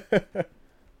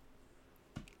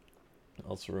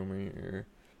 Also, rumor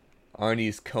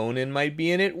Arnie's Conan might be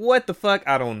in it. What the fuck?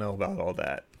 I don't know about all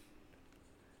that.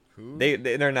 Who?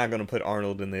 They're not gonna put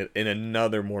Arnold in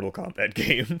another Mortal Kombat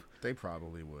game. They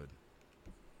probably would.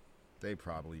 They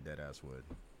probably deadass would.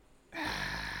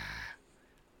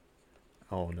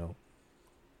 Oh no.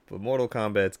 But Mortal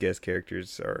Kombat's guest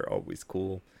characters are always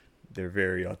cool. They're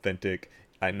very authentic.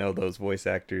 I know those voice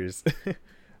actors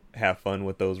have fun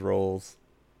with those roles.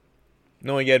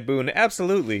 Knowing Ed Boon,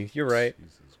 absolutely, you're right.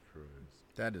 Jesus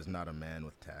Christ. That is not a man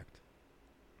with tact.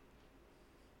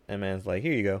 That man's like,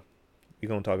 here you go. You're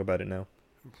going to talk about it now.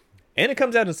 And it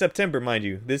comes out in September, mind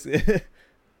you. This,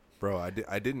 Bro,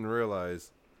 I didn't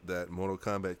realize that Mortal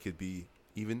Kombat could be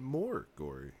even more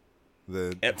gory.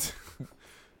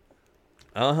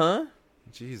 Uh-huh.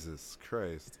 Jesus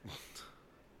Christ.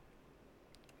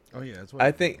 Oh yeah, that's what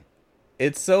I think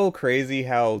it's so crazy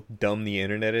how dumb the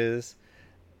internet is.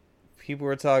 People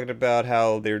were talking about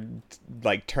how they're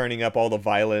like turning up all the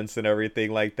violence and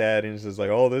everything like that, and it's just like,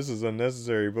 oh, this is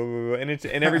unnecessary, blah, blah, blah.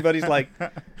 And everybody's like,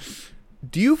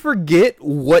 do you forget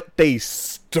what they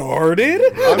started?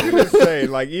 I'm gonna say,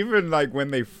 like, even like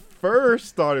when they first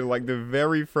started, like the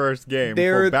very first game,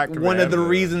 They're back one of the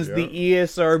reasons yeah. the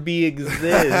ESRB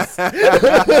exists.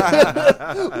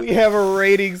 We have a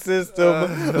rating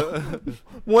system.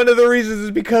 One of the reasons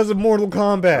is because of Mortal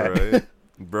Kombat. Right.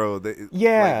 Bro, they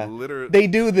literally they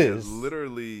do this.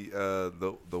 Literally,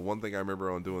 the one thing I remember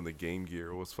on doing the Game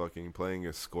Gear was fucking playing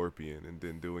a Scorpion and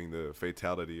then doing the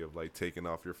fatality of like taking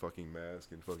off your fucking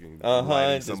mask and fucking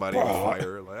lighting somebody on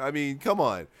fire. Like, I mean, come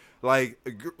on, like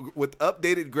with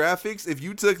updated graphics, if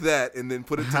you took that and then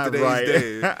put it to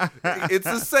today's day, it's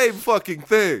the same fucking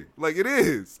thing. Like it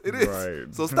is. Right.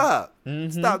 So stop,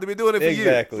 stop. They've been doing it for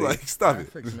Exactly. years. Like stop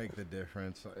it. graphics make the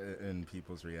difference in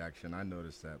people's reaction. I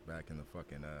noticed that back in the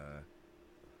fucking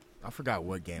I forgot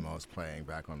what game I was playing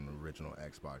back on the original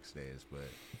Xbox days, but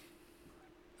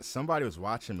somebody was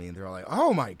watching me and they were like,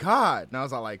 "Oh my god!" And I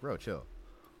was all like, "Bro, chill.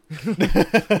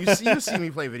 you see me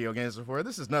play video games before.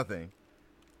 This is nothing."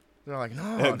 They're like,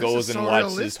 "No." That goes and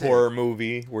watches this horror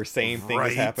movie where same thing is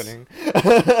Right. happening,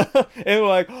 and we're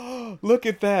like, oh, "Look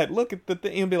at that! Look at the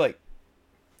thing!" And be like,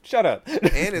 "Shut up!"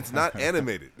 And it's not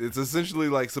animated. It's essentially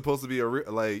like supposed to be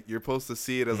like you're supposed to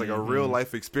see it as like a real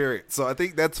life experience. So I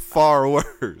think that's far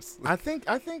worse. I think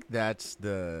that's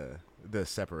the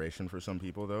separation for some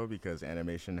people though, because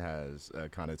animation has a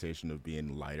connotation of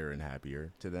being lighter and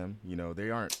happier to them. You know,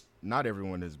 not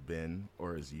everyone has been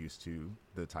or is used to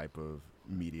the type of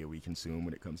media we consume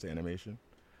when it comes to animation.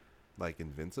 Like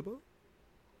Invincible?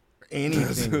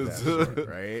 Anything of that sort,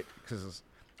 right? Because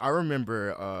I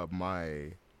remember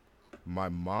my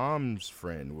mom's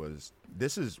friend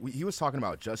he was talking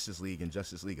about Justice League and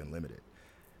Justice League Unlimited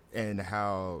and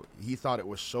how he thought it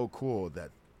was so cool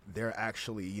that they're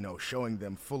actually, you know, showing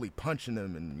them fully punching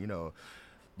them and, you know,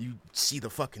 you see the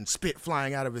fucking spit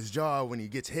flying out of his jaw when he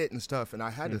gets hit and stuff. And I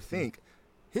had to think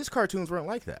his cartoons weren't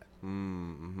like that. You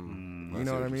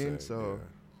know what I mean? So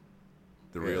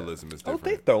the realism is Oh, different.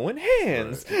 they throwing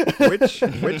hands.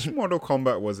 Right. Which Mortal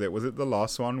Kombat was it? Was it the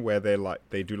last one where they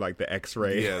do like the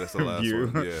X-ray? Yeah, that's the last view?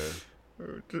 one.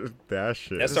 Yeah. That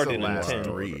shit. That started the in last 10.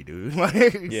 3, dude.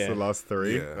 It's Yeah. the last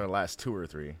 3. Yeah. Or last 2 or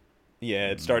 3. Yeah,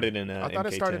 it started in. I thought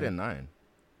it started in 9.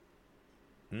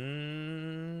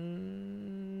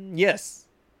 9.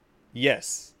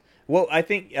 Yes. Well, I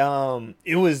think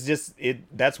it was just it.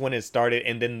 That's when it started,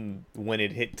 and then when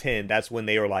it hit 10, that's when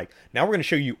they were like, "Now we're going to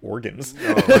show you organs."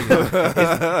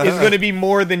 It's going to be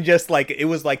more than just like it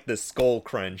was like the skull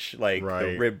crunch, like the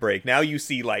Right. rib break. Now you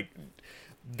see like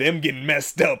them getting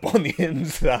messed up on the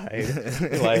inside.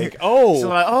 Like, this you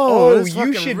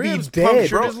fucking should be ribs dead, punctured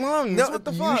bro. his lungs. No, What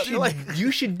the you fuck? should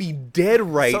you should be dead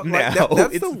right So, now. like,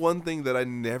 that's It's- the one thing that I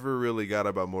never really got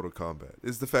about Mortal Kombat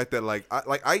is the fact that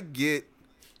I get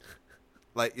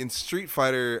like in Street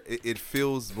Fighter it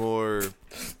feels more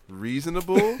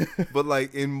reasonable, but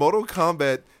like in Mortal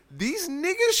Kombat these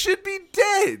niggas should be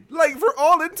dead. Like for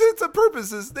all intents and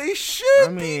purposes, they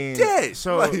should be dead.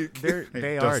 So like,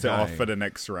 they are Dust it off dying. for the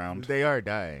next round. They are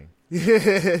dying.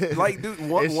 like dude,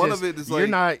 one It's of just, it is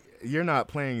like you're not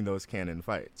playing those canon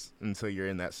fights until you're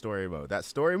in that story mode. That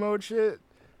story mode shit,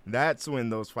 that's when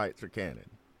those fights are canon.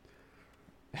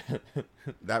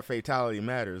 That fatality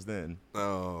matters then.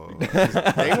 oh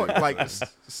They won't, like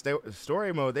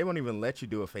story mode. They won't even let you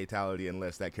do a fatality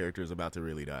unless that character is about to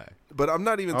really die. but I'm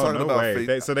not even Oh, talking no about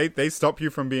way. So they stop you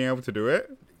from being able to do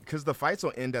it? Because the fights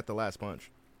will end at the last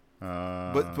punch.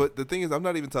 But the thing is, I'm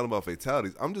not even talking about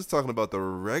fatalities. I'm just talking about the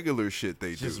regular shit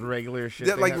they Just do. regular shit.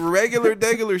 That, they like have-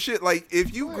 regular shit. Like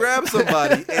if you grab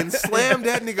somebody and slam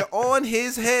that nigga on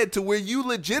his head to where you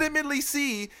legitimately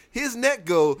see his neck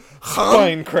go,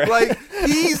 Spine crack. like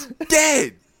he's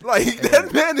dead. Like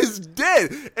that man is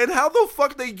dead. And how the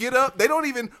fuck they get up? They don't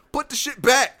even put the shit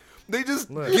back. They just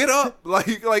Look. get up like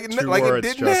it Two words,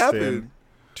 didn't Justin. happen.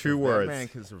 2 Batman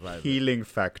words. can survive Healing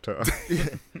factor.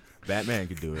 Batman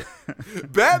could do it.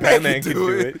 Batman can do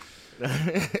it.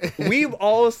 We've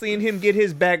all seen him get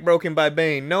his back broken by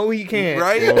Bane. No, he can't.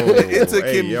 Right? Whoa, It took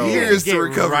hey, him yo. years Get to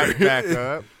recover. right back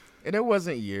up. And it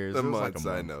wasn't years. A It was month, like a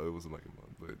month. I know. It wasn't like a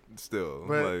month, but still,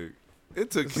 But like,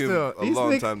 it took him still, a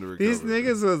long time to recover. These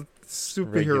niggas are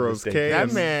superheroes, Regular okay?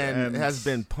 That man And- has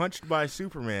been punched by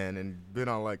Superman and been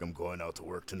on like, I'm going out to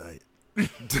work tonight.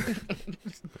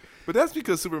 But that's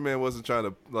because Superman wasn't trying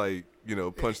to, like,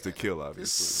 punch to kill,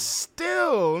 obviously.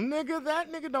 Still, nigga,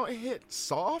 that nigga don't hit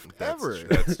soft ever.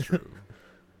 That's true.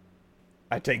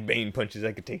 I take Bane punches.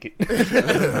 I could take it.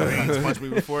 He's punched me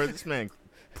before. This man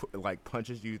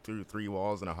punches you through 3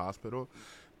 walls in a hospital.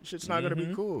 Shit's not gonna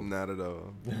be cool. Not at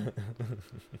all.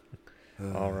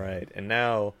 All right, and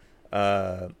now,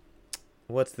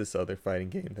 what's this other fighting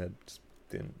game that's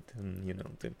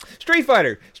Street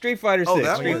Fighter. Street Fighter 6.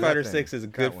 that Street one? Fighter That 6 is a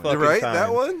thing. good That one. fucking Right? time.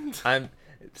 That one?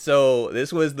 So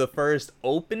this was the first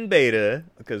open beta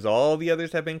because all the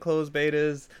others have been closed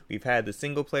betas. We've had the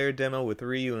single player demo with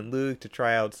Ryu and Luke to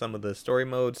try out some of the story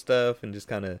mode stuff and just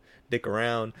kind of dick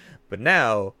around. But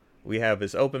now we have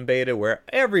this open beta where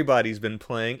everybody's been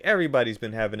playing. Everybody's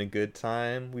been having a good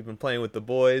time. We've been playing with the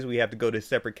boys. We have to go to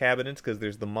separate cabinets because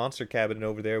there's the monster cabinet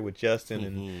over there with Justin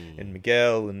and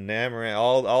Miguel and Amaranth.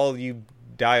 All you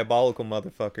diabolical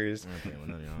motherfuckers.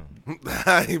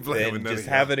 I ain't playing with And none just of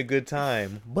y'all. having a good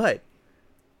time. But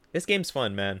this game's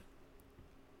fun, man.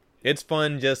 It's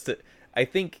fun I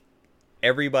think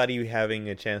everybody having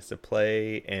a chance to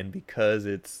play, and because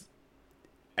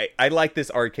I like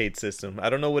this arcade system. I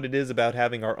don't know what it is about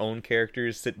having our own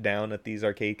characters sit down at these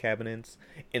arcade cabinets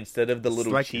instead of the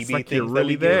little chibi it's like things you're that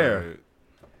really we get. there.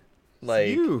 Like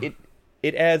you.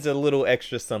 it adds a little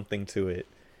extra something to it.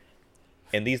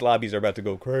 And these lobbies are about to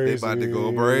go crazy. They about to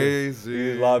go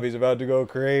crazy. These lobbies are about to go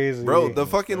crazy. Bro, the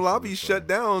fucking lobby shut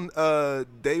down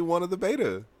day 1 of the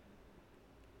beta.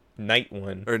 Night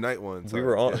 1. Or night 1. Sorry. We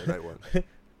were on. Yeah, night 1.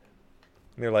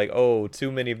 They're like, oh,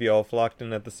 too many of y'all flocked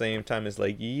in at the same time. It's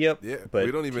like, yep. Yeah, but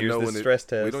we don't even here's know the when stress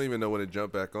test. We don't even know when it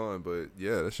jumped back on, but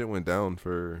yeah, that shit went down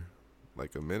for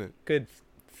like a minute. Good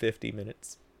 50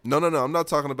 minutes. No. I'm not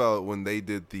talking about when they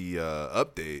did the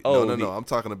update. Oh, No. I'm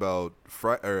talking about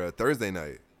Thursday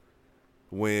night.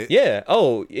 When Yeah.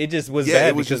 Oh, it just was yeah, bad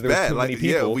it was because just there were bad. too many Like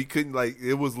people. yeah, we couldn't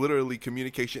it was literally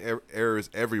communication errors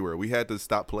everywhere. We had to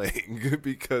stop playing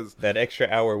because That extra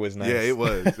hour was nice. yeah, it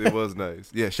was. It was nice.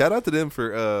 Yeah, shout out to them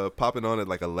for popping on at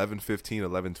like 11:15,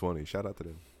 11:20. Shout out to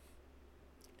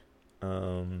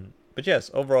them. But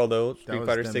yes, overall though, That Street was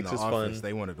Fighter them 6 in is the fun. office.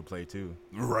 They wanted to play too.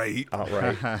 Right. All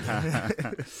right.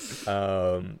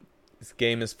 This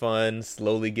game is fun.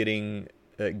 Slowly getting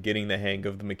the hang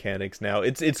of the mechanics now.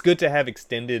 It's good to have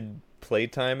extended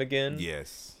playtime again.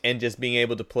 Yes. And just being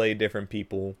able to play different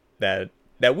people that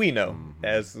we know,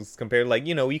 as compared, like,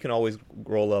 you can always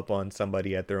roll up on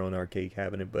somebody at their own arcade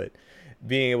cabinet, but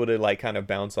being able to like kind of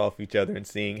bounce off each other and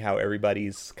seeing how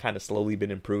everybody's kind of slowly been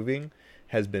improving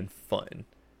has been fun.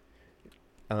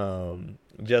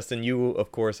 Justin, you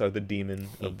of course are the demon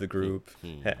of the group.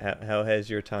 How has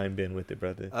your time been with it,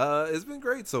 brother? It's been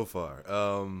great so far.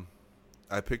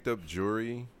 I picked up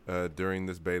Jury during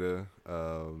this beta,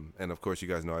 and of course, you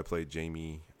guys know I played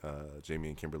Jamie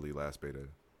and Kimberly last beta.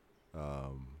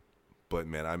 But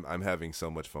man, I'm having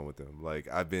so much fun with them. Like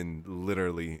I've been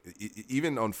literally,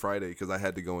 even on Friday, because I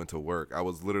had to go into work, I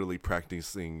was literally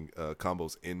practicing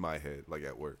combos in my head, like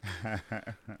at work.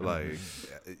 Like,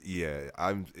 yeah,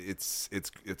 It's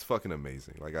fucking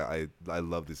amazing. Like I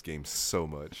love this game so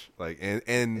much. Like and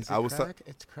Is it I was crack?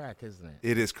 It's crack, isn't it?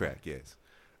 it is crack, yes.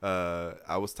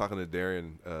 I was talking to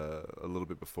Darren a little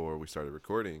bit before we started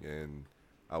recording, and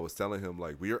I was telling him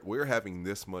like we're having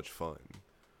this much fun,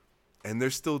 and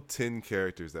there's still 10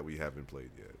 characters that we haven't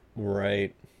played yet.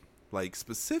 Right. Like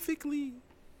specifically,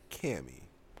 Cammy.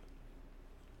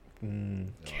 Y'all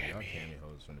Cammy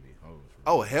hoes gonna be hoes.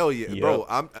 Oh hell yeah, Yep, bro!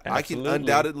 I can absolutely.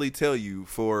 undoubtedly tell you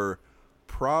for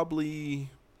probably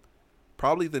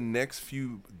the next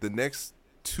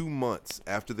 2 months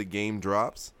after the game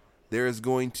drops, there is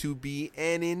going to be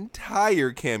an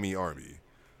entire Cammy army.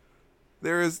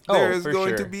 There is for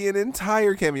going to sure. be an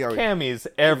entire Cammy army. Cammy's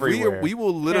everywhere. We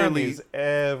will literally Cammy's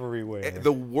everywhere.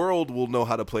 the world will know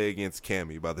how to play against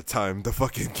Cammy by the time the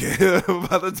fucking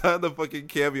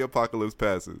Cammy apocalypse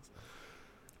passes.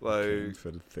 Like for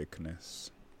the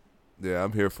thickness. yeah,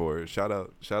 I'm here for it. Shout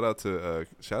out to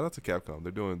Capcom.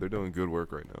 They're doing good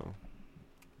work right now.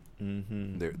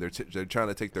 Mm-hmm. They're trying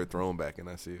to take their throne back, and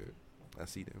I see it. I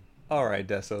see them. All right,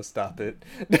 Deso, stop it.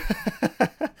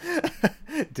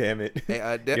 Damn it.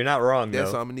 Hey, You're not wrong, so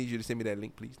though. I'm gonna need you to send me that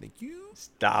link, please. Thank you.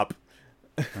 Stop.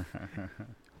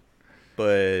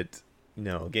 But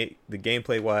no, the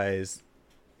gameplay wise,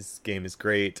 this game is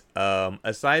great.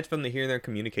 Aside from the here and there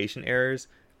communication errors,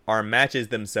 our matches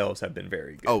themselves have been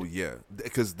very good. Oh yeah,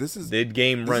 because the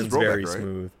game runs rollback, very right?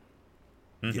 smooth.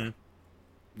 Mm-hmm.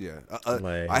 Yeah.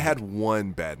 I had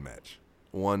one bad match,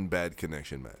 one bad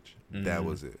connection match. That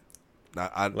was it.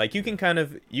 Like you can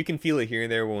feel it here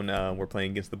and there when we're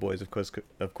playing against the boys, of course,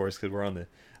 because we're on the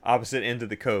opposite end of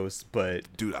the coast. But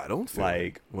dude, I don't feel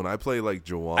like it. When I play like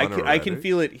Jawan, I can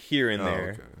feel it here and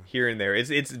there, here and there.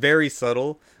 It's very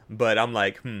subtle, but I'm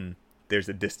like, there's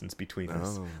a distance between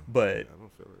us. But I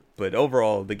don't feel it. But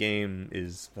overall, the game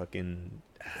is fucking.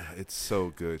 It's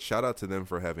so good. Shout out to them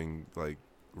for having like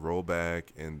rollback,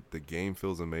 and the game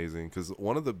feels amazing. Because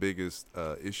one of the biggest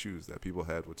issues that people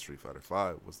had with Street Fighter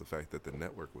V was the fact that the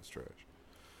network was trash.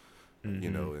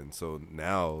 You know, and so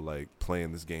now like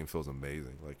playing this game feels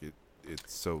amazing. Like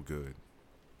it's so good.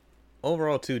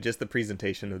 Overall, too, just the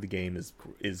presentation of the game is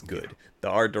good. Yeah. The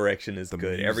art direction is good.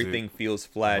 Music. Everything feels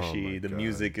flashy. The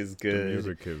music is good. The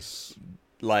music is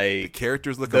like the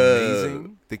characters look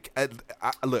amazing.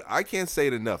 Look, I can't say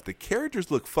it enough. The characters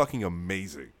look fucking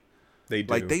amazing. They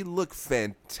do. Like they look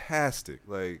fantastic.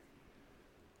 Like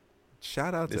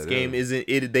shout out to this them. game isn't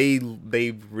it. They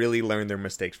really learned their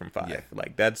mistakes from 5. Yeah.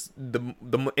 Like that's the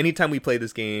anytime we play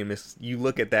this game, you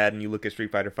look at that and you look at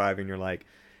Street Fighter 5 and you're like.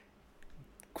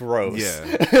 Gross.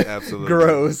 Yeah, absolutely.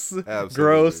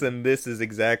 Gross, and this is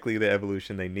exactly the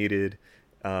evolution they needed.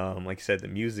 Like you said, the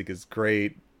music is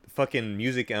great. Fucking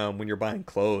music when you're buying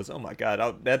clothes. Oh my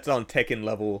god, that's on Tekken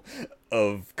level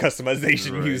of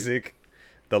customization music.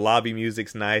 The lobby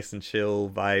music's nice and chill,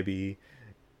 vibey,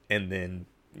 and then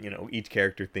each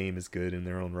character theme is good in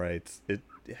their own rights.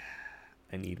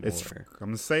 I need more. I'm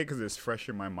gonna say because it's fresh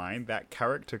in my mind. That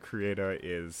character creator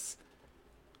is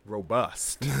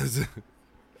robust.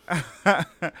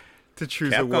 To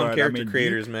choose Capcom a word. character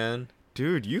creators, man.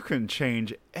 Dude, you can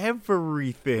change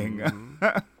everything.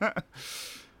 Mm-hmm.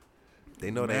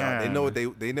 They know they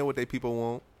know what they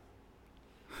people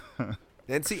want.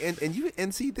 And see,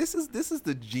 this is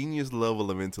the genius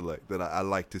level of intellect that I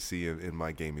like to see in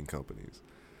my gaming companies.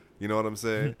 You know what I'm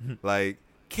saying? Like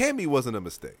Cammy wasn't a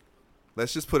mistake.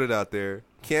 Let's just put it out there.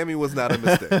 Cammy was not a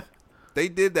mistake. They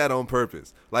did that on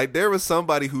purpose. Like there was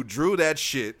somebody who drew that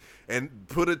shit and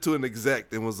put it to an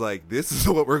exec and was like, "This is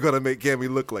what we're gonna make Cammy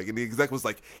look like." And the exec was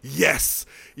like, "Yes,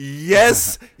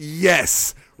 yes,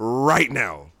 yes, right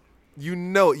now." You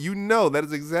know, that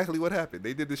is exactly what happened.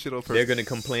 They did this shit on purpose. They're gonna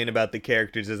complain about the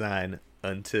character design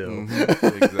until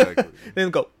exactly. Then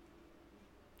go.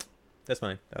 That's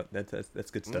fine.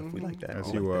 That's good stuff. We like that.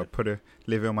 As you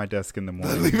leave it on my desk in the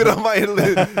morning. Leave it on my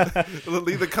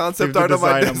leave the concept art on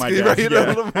my desk in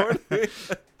the morning.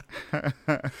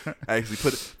 Actually,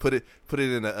 put it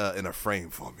in a frame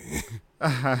for me.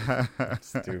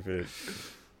 Stupid.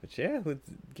 But yeah, the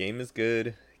game is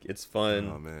good. It's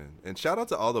fun. Oh man! And shout out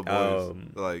to all the boys,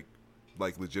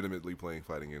 like legitimately playing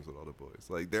fighting games with all the boys.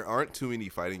 Like there aren't too many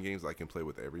fighting games I can play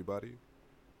with everybody.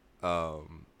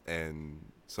 And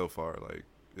so far, like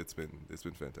it's been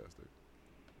fantastic.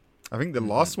 I think the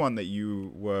last one that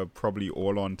you were probably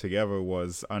all on together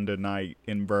was Under Night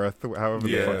in Birth, however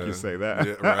the fuck you say that.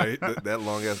 Yeah, right. that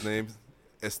long ass name.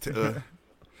 That's the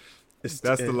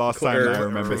last time I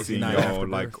remember seeing y'all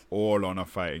like all on a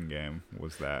fighting game.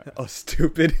 Was that? Oh,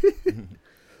 stupid.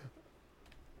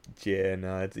 Yeah,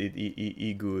 no, it's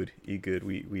good.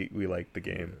 We like the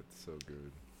game. Yeah, it's so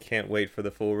good. Can't wait for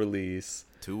the full release.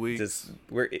 2 weeks.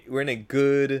 We're in a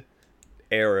good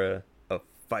era of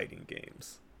fighting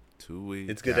games. 2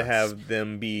 weeks. It's good to have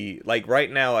them be like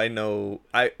right now. I know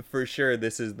for sure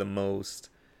this is the most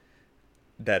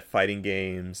that fighting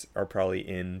games are probably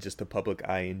in just the public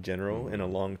eye in general in a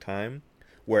long time,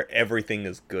 where everything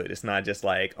is good. It's not just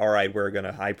like, all right, we're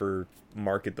gonna hyper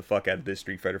market the fuck out of this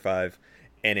Street Fighter V,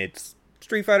 and it's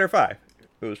Street Fighter V.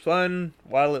 It was fun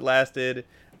while it lasted.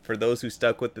 For those who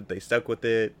stuck with it, they stuck with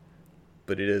it.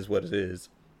 But it is what it is.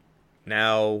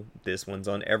 Now, this one's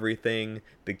on everything.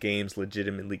 The game's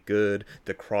legitimately good.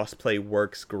 The crossplay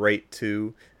works great,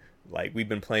 too. Like, we've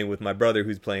been playing with my brother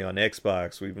who's playing on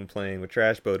Xbox. We've been playing with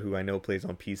Trashboat, who I know plays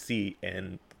on PC.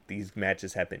 And these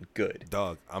matches have been good.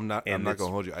 Dog, I'm not going to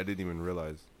hold you. I didn't even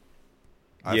realize.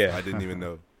 I didn't even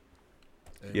know.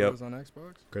 It was on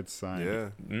Xbox? Good sign. Yeah.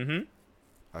 Mm-hmm.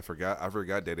 I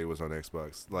forgot Day Day was on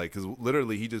Xbox. Like, because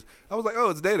literally I was like,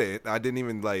 oh, it's Day Day. I didn't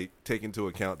even, like, take into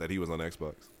account that he was on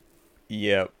Xbox.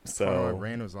 Yep, so.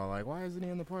 Rain was all like, why isn't he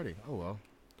in the party? Oh, well.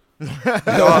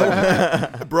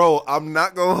 Dog, bro, I'm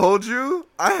not going to hold you.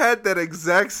 I had that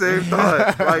exact same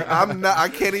thought. Like, I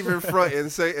can't even front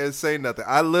and say nothing.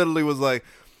 I literally was like,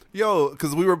 Yo,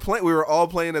 because we were all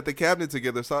playing at the cabinet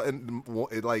together, so and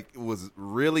it like was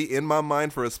really in my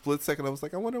mind for a split second. I was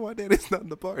like, I wonder why Daddy's not in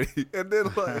the party, and then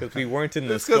like because we weren't in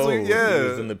the stove, we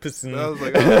was in the piston. I was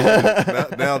like,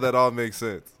 oh, now that all makes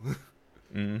sense.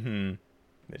 Mm-hmm.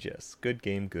 But yes, good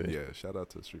game, good. Yeah, shout out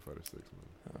to Street Fighter 6, man.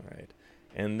 All right,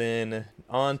 and then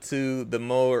on to the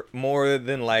more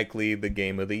than likely the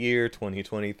game of the year,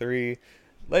 2023.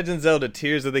 Legend of Zelda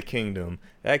Tears of the Kingdom.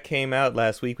 That came out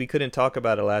last week. We couldn't talk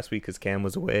about it last week because Cam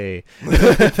was away.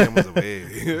 Cam was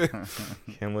away.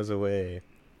 Cam was away.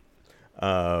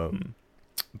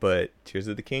 But Tears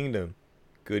of the Kingdom.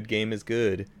 Good game is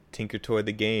good. Tinker Toy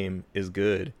the game is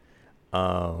good.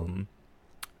 Deontay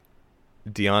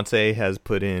has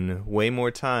put in way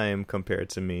more time compared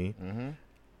to me. Mm-hmm.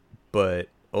 But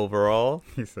overall,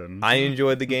 I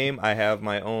enjoyed the game. I have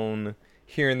my own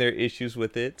here and there issues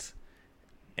with it.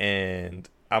 And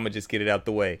I'm going to just get it out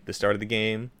the way. The start of the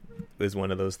game was one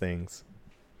of those things.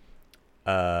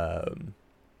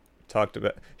 Talked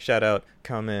about, shout out,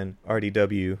 comment,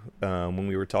 RDW, when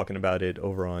we were talking about it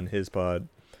over on his pod.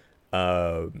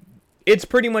 It's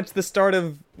pretty much the start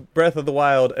of Breath of the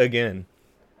Wild again.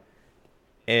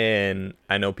 And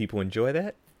I know people enjoy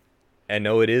that. I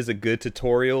know it is a good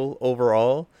tutorial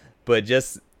overall, but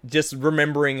just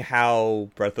remembering how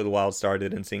Breath of the Wild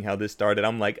started and seeing how this started,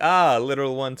 I'm like,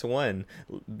 literal 1-to-1.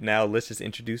 Now let's just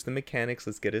introduce the mechanics.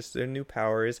 Let's get us their new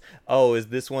powers. Oh, is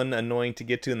this one annoying to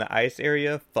get to in the ice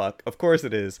area? Fuck, of course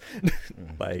it is.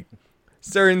 Like,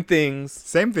 certain things.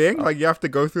 Same thing. Like, you have to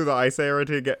go through the ice area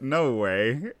to get. No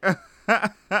way.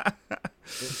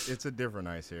 It's a different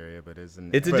ice area, but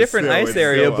isn't it's a different ice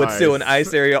area, but still an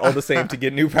ice area all the same to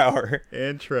get new power.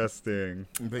 Interesting.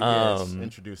 But yes,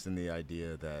 introducing the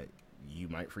idea that you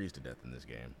might freeze to death in this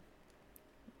game.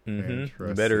 Mm-hmm.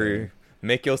 You better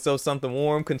make yourself something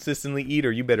warm, consistently eat,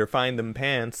 or you better find them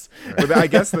pants. Right. But I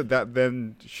guess that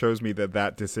then shows me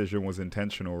that decision was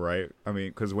intentional, right? I mean,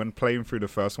 because when playing through the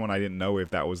first one, I didn't know if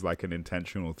that was like an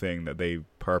intentional thing that they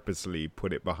purposely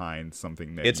put it behind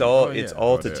something. That it's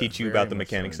all to teach you about the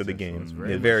mechanics of the game. It's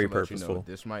very purposeful. You know,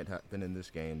 this might happen in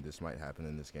this game. This might happen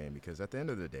in this game because at the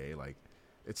end of the day, like,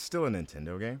 it's still a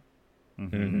Nintendo game.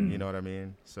 Mm-hmm. You know what I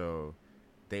mean? So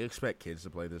they expect kids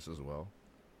to play this as well.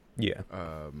 Yeah.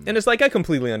 And it's like, I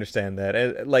completely understand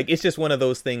that. Like, it's just one of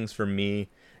those things for me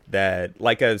that,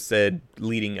 like I've said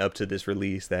leading up to this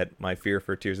release, that my fear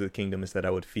for Tears of the Kingdom is that I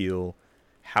would feel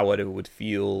how it would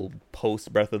feel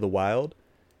post Breath of the Wild.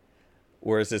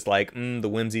 Where it's just like, the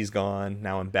whimsy's gone.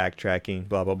 Now I'm backtracking,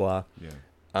 blah, blah, blah.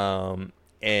 Yeah.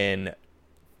 And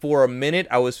for a minute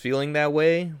I was feeling that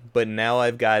way, but now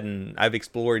I've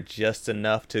explored just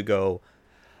enough to go,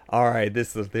 all right,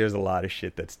 there's a lot of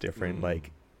shit that's different.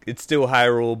 Like, it's still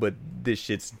Hyrule, but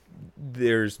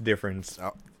there's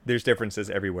differences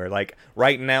everywhere. Like,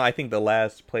 right now, I think the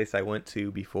last place I went to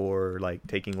before, like,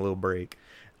 taking a little break,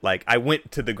 like, I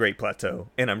went to the Great Plateau,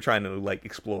 and I'm trying to, like,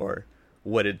 explore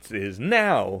what it is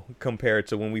now compared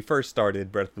to when we first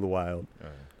started Breath of the Wild.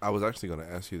 I was actually going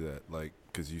to ask you that, like,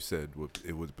 because you said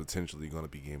it was potentially going to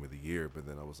be Game of the Year, but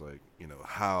then I was like, you know,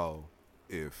 how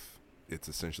if it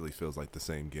essentially feels like the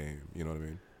same game, you know what I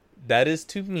mean? That is,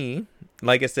 to me,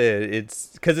 like I said,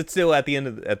 it's because it's still at the end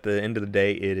of the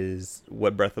day, it is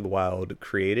what Breath of the Wild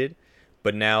created.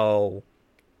 But now,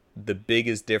 the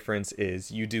biggest difference is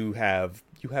you have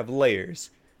layers.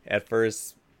 At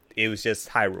first, it was just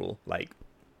Hyrule, like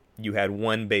you had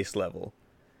one base level.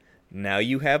 Now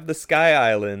you have the Sky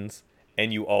Islands,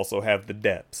 and you also have the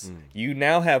depths. You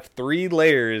now have 3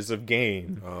 layers of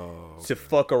game to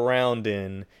fuck around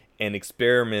in. And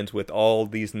experiment with all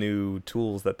these new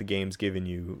tools that the game's given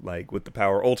you, like with the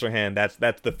Power Ultra Hand. That's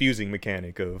the fusing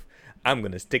mechanic of, I'm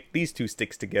gonna stick these 2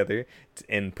 sticks together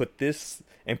and put this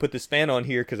fan on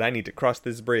here because I need to cross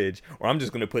this bridge, or I'm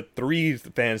just gonna put 3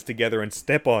 fans together and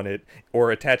step on it, or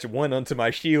attach one onto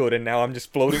my shield, and now I'm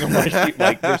just floating on my shield.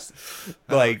 Like, there's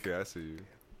like, okay, I see you.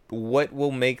 What will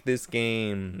make this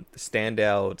game stand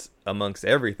out amongst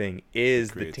everything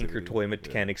is the Tinker Toy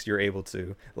mechanics you're able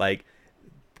to, like.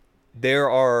 There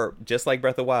are, just like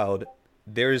Breath of the Wild,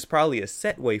 there is probably a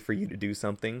set way for you to do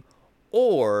something,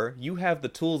 or you have the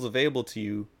tools available to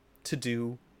you to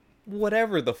do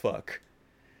whatever the fuck.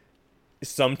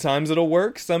 Sometimes it'll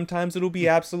work, sometimes it'll be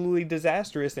absolutely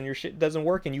disastrous and your shit doesn't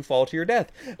work and you fall to your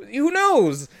death. Who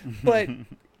knows? But,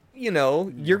 you know,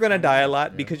 you're going to die a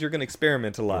lot because you're going to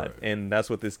experiment a lot, and that's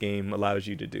what this game allows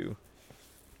you to do.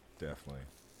 Definitely.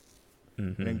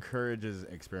 It encourages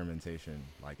experimentation,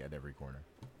 like, at every corner.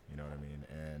 You know what I mean?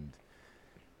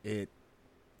 And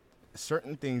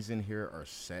certain things in here are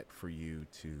set for you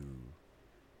to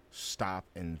stop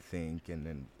and think, and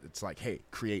then it's like, hey,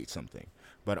 create something.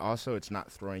 but also it's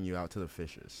not throwing you out to the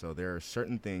fishes. So there are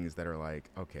certain things that are like,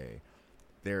 okay,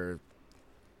 there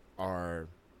are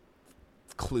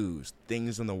clues,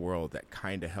 things in the world that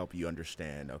kind of help you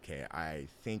understand, okay, I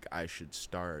think I should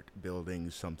start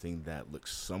building something that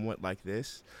looks somewhat like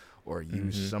this, or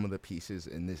use some of the pieces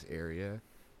in this area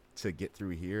to get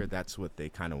through here. That's what they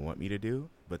kind of want me to do,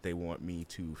 but they want me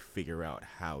to figure out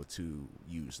how to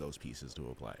use those pieces to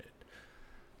apply it.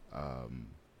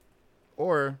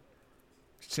 Or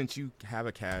since you have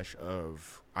a cache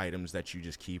of items that you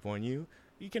just keep on you,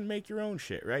 you can make your own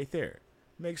shit right there.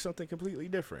 Make something completely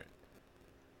different.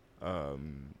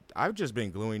 I've just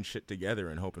been gluing shit together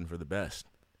and hoping for the best.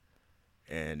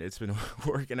 And it's been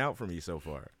working out for me so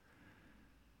far.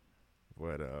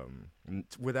 But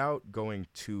without going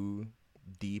too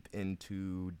deep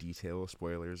into detail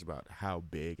spoilers about how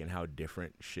big and how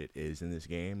different shit is in this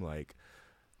game, like,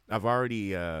 I've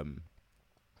already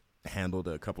handled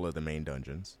a couple of the main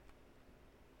dungeons.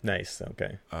 Nice,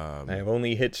 okay. I have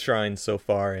only hit shrines so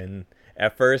far, and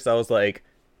at first I was like,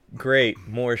 great,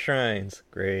 more shrines,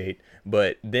 great.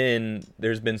 But then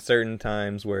there's been certain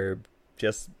times where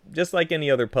just like any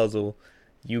other puzzle,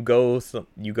 you go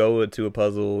to a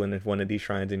puzzle and it's one of these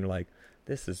shrines and you're like,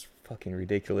 this is fucking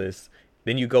ridiculous.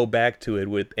 Then you go back to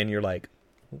it and you're like,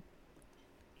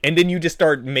 and then you just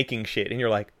start making shit and you're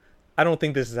like, I don't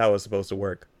think this is how it's supposed to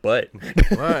work, but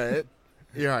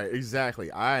yeah,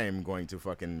 exactly. I am going to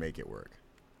fucking make it work.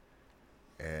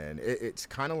 And it's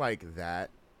kind of like that.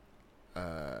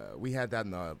 We had that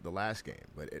in the last game,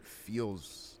 but it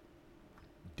feels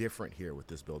different here with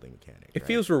this building mechanic. It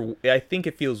feels. I think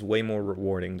it feels way more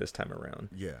rewarding this time around.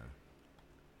 Yeah.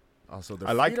 Also,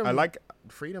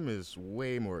 freedom is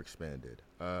way more expanded.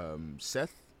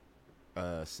 Seth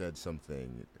said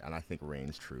something, and I think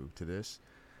reigns true to this.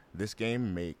 This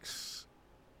game makes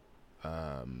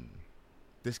Breath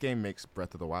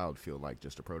of the Wild feel like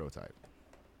just a prototype.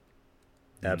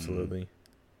 Absolutely.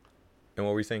 And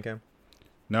what were you saying, Cam?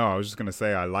 No, I was just gonna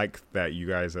say I like that you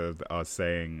guys are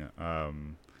saying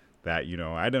that, you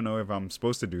know, I don't know if I'm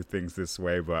supposed to do things this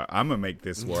way, but I'm gonna make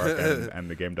this work, and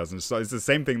the game doesn't. So it's the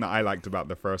same thing that I liked about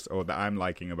the first, or that I'm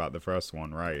liking about the first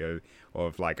one, right? Or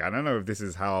if, like, I don't know if this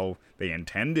is how they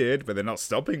intended, but they're not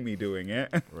stopping me doing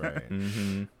it. Right.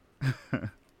 Mm-hmm.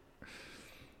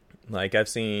 Like, I've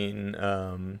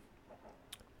seen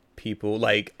people,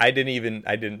 like, I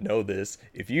didn't know this.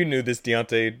 If you knew this,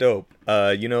 Deontay, dope.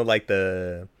 You know, like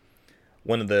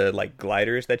one of the like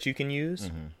gliders that you can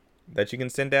use, that you can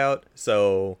send out.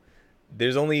 So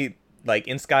there's only, like,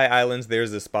 in Sky Islands,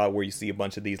 there's a spot where you see a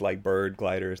bunch of these like bird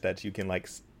gliders that you can like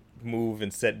move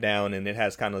and set down, and it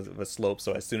has kind of a slope.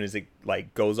 So as soon as it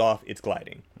like goes off, it's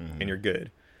gliding, and you're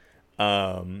good.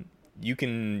 You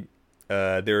can.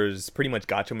 There's pretty much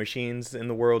gacha machines in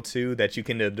the world too that you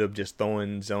can end up just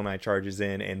throwing Zonai charges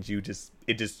in, and it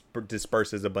just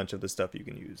disperses a bunch of the stuff you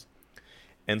can use.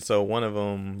 And so one of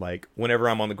them, like, whenever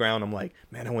I'm on the ground, I'm like,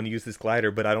 man, I want to use this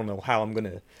glider, but I don't know how I'm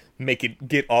gonna make it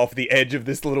get off the edge of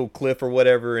this little cliff or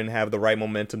whatever and have the right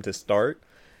momentum to start.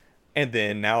 And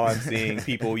then now I'm seeing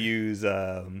people use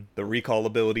the recall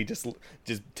ability, just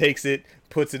takes it,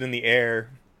 puts it in the air,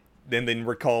 then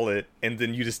recall it, and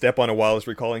then you just step on it while it's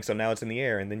recalling, so now it's in the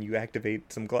air, and then you activate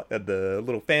the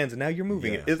little fans, and now you're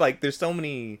moving it. It's like there's so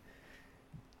many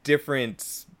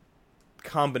different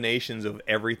combinations of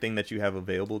everything that you have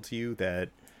available to you that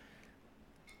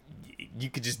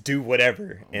you could just do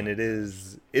whatever, and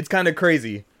it's kind of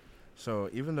crazy. So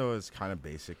even though it's kind of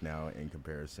basic now in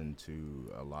comparison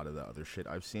to a lot of the other shit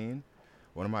I've seen,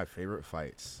 one of my favorite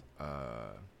fights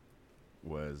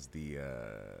was the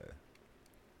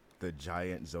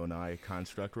giant Zonai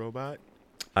construct robot.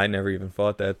 I never even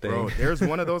fought that thing. Bro, there's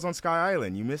one of those on Sky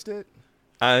Island. You missed it?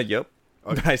 Yep.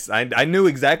 Okay. I knew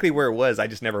exactly where it was. I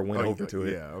just never went over to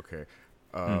it. Yeah, okay.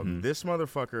 This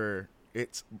motherfucker,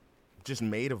 it's just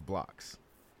made of blocks.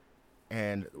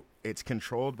 And it's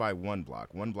controlled by one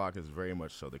block. One block is very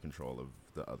much so the control of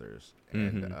the others.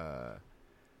 And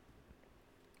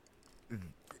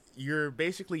you're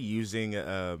basically using,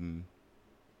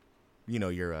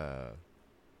 your...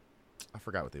 I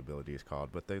forgot what the ability is called,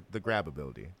 but the grab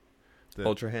ability.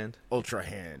 Ultra Hand? Ultra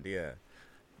Hand, yeah.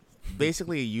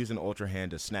 Basically, you use an Ultra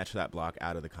Hand to snatch that block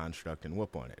out of the construct and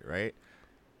whoop on it, right?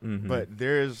 But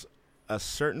there's a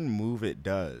certain move it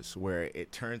does where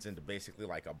it turns into basically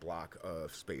like a block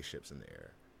of spaceships in the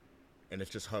air. And it's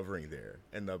just hovering there.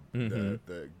 And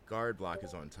the guard block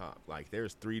is on top. Like,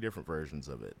 there's 3 different versions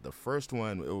of it. The first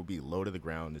one, it will be low to the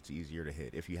ground. It's easier to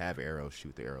hit. If you have arrows,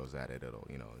 shoot the arrows at it. It'll,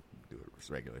 do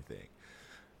a regular thing.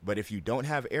 But if you don't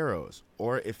have arrows,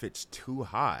 or if it's too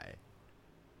high...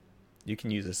 You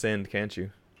can use Ascend, can't you?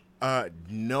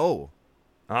 No.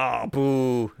 Oh,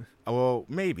 boo. Well,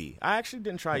 maybe. I actually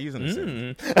didn't try using the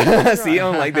Ascend. See,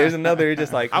 I'm like, there's another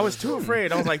just like... I was too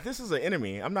afraid. I was like, this is an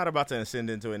enemy. I'm not about to ascend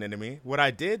into an enemy. What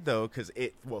I did, though, because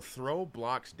it will throw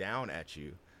blocks down at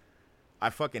you, I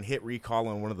fucking hit recall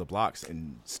on one of the blocks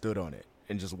and stood on it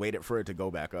and just waited for it to go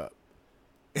back up.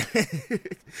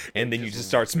 And then you just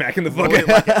start smacking the fuck out.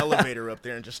 Like an elevator up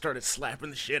there and just started slapping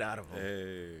the shit out of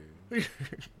him. Hey.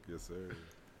 Yes, sir.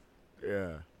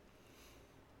 Yeah.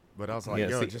 But I was like,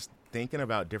 just thinking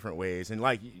about different ways. And,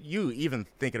 like, you even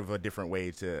thinking of a different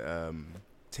way to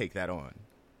take that on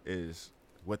is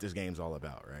what this game's all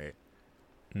about, right?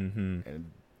 Mm-hmm. And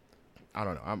I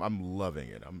don't know. I'm loving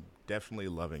it. I'm definitely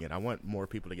loving it. I want more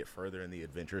people to get further in the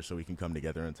adventure so we can come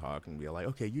together and talk and be like,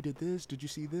 okay, you did this. Did you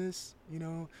see this? You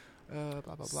know,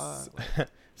 blah, blah, blah.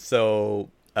 So...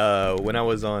 when I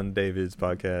was on David's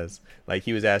podcast, like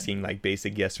he was asking like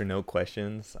basic yes or no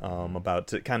questions about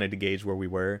to kind of to gauge where we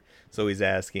were. So he's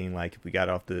asking like if we got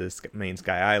off the main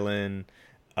Sky Island,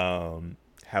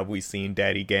 have we seen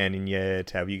Daddy Ganon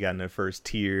yet? Have you gotten the first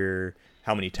tier?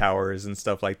 How many towers and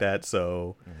stuff like that?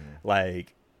 So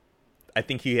like I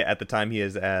think at the time he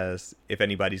has asked if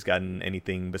anybody's gotten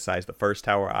anything besides the first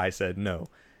tower. I said no.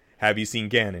 Have you seen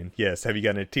Ganon? Yes. Have you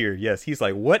gotten a tier? Yes. He's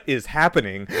like, what is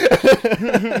happening?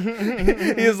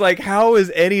 He's like, how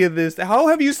is any of this? How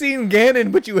have you seen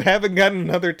Ganon, but you haven't gotten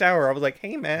another tower? I was like,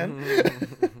 hey, man.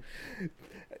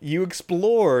 You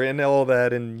explore and all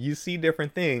that, and you see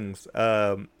different things.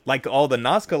 Like all the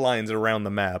Nazca lines around the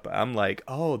map. I'm like,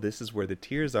 oh, this is where the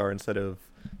tiers are instead of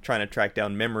trying to track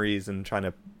down memories and trying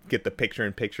to get the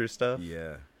picture-in-picture stuff.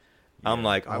 Yeah. I'm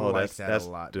like, oh, like that's a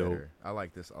lot dope. better. I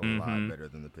like this a lot better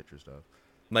than the picture stuff.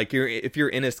 Like if you're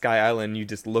in a Sky Island, you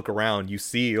just look around, you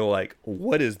see, you're like,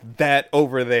 what is that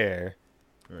over there?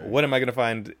 Right. What am I gonna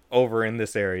find over in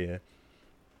this area?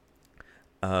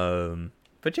 But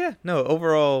yeah, no.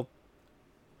 Overall,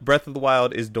 Breath of the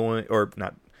Wild is doing, or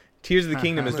not, Tears of the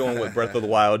Kingdom is doing what Breath of the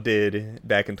Wild did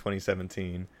back in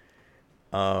 2017.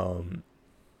 Yeah,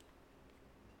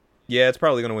 it's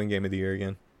probably gonna win Game of the Year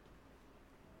again.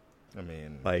 I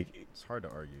mean, like it's hard to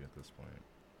argue at this point.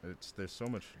 There's so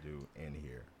much to do in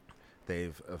here.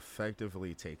 They've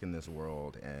effectively taken this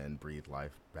world and breathed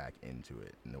life back into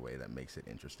it in a way that makes it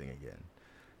interesting again.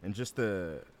 And just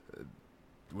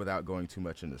without going too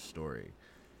much into story,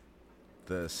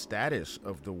 the status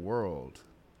of the world,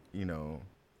 you know,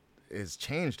 is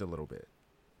changed a little bit.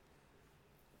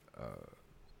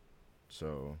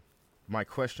 So my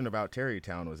question about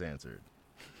Terrytown was answered.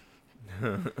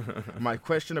 My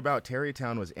question about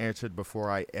Terrytown was answered before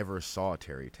I ever saw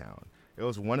Terrytown. It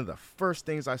was one of the first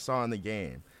things I saw in the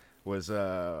game was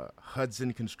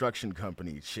Hudson Construction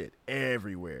Company shit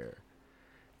everywhere.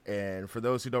 And for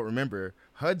those who don't remember,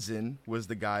 Hudson was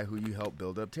the guy who you helped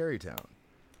build up Terrytown.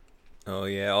 Oh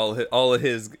yeah, all of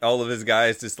his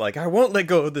guys just like, I won't let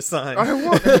go of the sign. I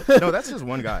won't. No, that's just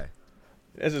one guy.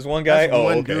 That's just one guy. That's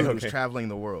one dude who's traveling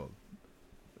the world.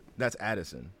 That's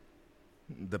Addison.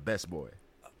 The best boy.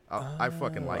 I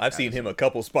fucking like I've seen him a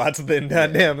couple spots, then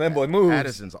goddamn, that boy moves.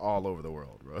 Addison's all over the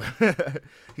world, bro.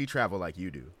 He travel like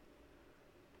you do.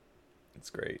 It's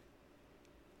great.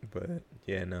 But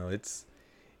yeah, no, it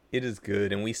is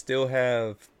good. And we still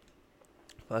have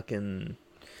Final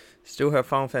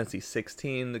Fantasy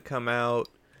 16 to come out.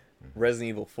 Resident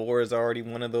Evil 4 is already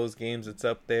one of those games that's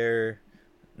up there.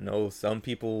 No, some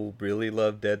people really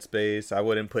love Dead Space. I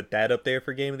wouldn't put that up there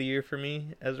for Game of the Year for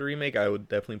me as a remake. I would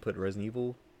definitely put Resident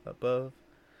Evil above.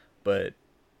 But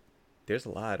there's a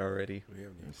lot already. We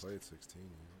haven't even played 16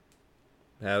 yet.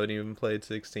 Haven't even played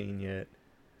 16 yet.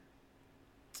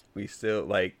 We still,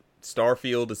 like,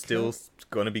 Starfield is still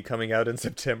going to be coming out in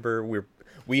September.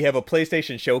 We have a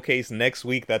PlayStation showcase next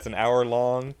week that's an hour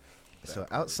long. So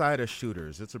outside of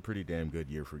shooters, it's a pretty damn good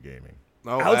year for gaming.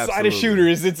 Oh, outside of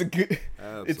shooters, it's a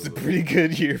pretty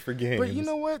good year for games. But you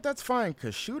know what? That's fine,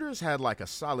 because shooters had like a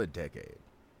solid decade.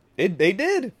 They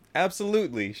did.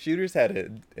 Absolutely. Shooters had a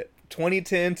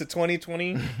 2010 to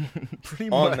 2020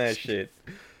 pretty on much. that shit.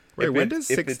 Wait, when does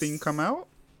 16 come out?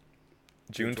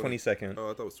 June 22nd. Oh,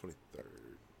 I thought it was 23rd.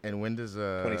 And when does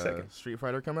 22nd. Street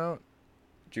Fighter come out?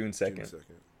 June 2nd. June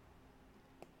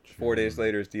 2nd. 4 days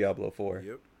later is Diablo 4.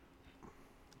 Yep.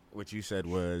 Which you said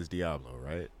was Diablo,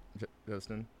 right,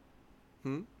 Justin?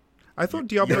 I thought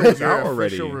Diablo was out Your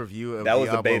already. official review of That was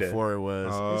Diablo the beta. 4 was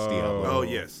it's Diablo. Oh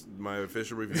yes, my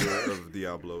official review of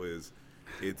Diablo is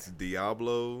it's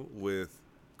Diablo with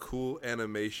cool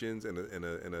animations and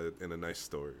a nice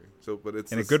story. So, but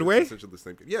it's in a good way. Essentially the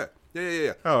same. Yeah.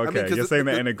 Oh, okay. You're saying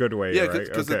that in a good way, yeah, right?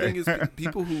 Because the thing is,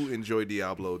 people who enjoy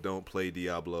Diablo don't play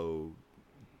Diablo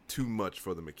too much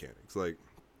for the mechanics. Like,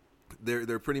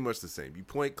 they're pretty much the same. You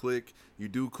point, click, you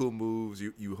do cool moves.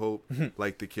 You hope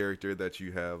like the character that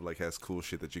you have like has cool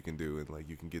shit that you can do, and like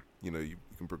you can get you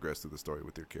can progress through the story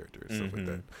with your character and stuff like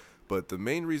that. But the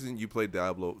main reason you play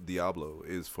Diablo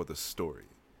is for the story.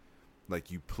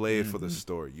 Like you play it for the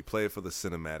story. You play it for the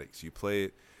cinematics. You play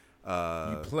it.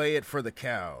 You play it for the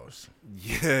cows.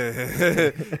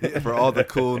 Yeah, for all the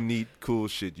cool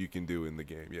shit you can do in the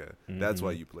game. Yeah, that's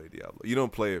why you play Diablo. You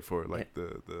don't play it for like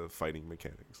the fighting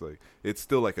mechanics. Like it's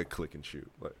still like a click and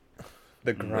shoot. Like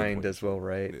the grind as well,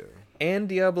 right? Yeah. And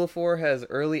Diablo 4 has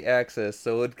early access,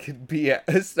 so it could be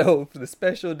so the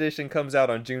special edition comes out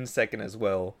on June 2nd as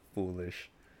well. Foolish,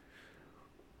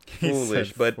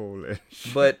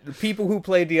 but people who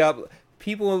play Diablo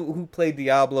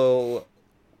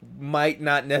might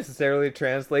not necessarily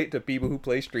translate to people who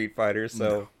play Street Fighter, so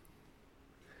no.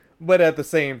 But at the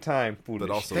same time, foolish.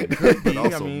 But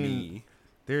also, me.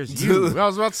 There's you. I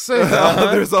was about to say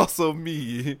there's also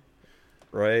me.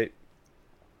 Right.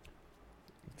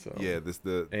 So yeah,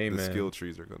 the skill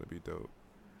trees are gonna be dope.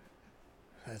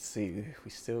 Let's see. We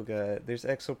still got there's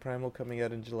Exoprimal coming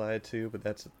out in July too, but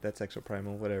that's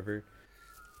Exoprimal, whatever.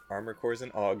 Armor Core's in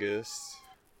August.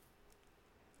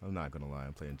 I'm not gonna lie,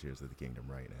 I'm playing Tears of the Kingdom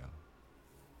right now.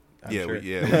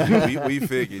 We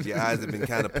figured your eyes have been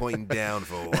kind of pointing down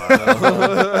for a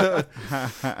while.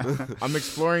 I'm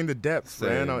exploring the depths,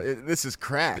 man. This is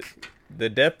crack. The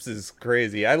depths is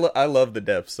crazy. I love the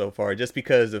depths so far, just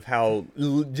because of how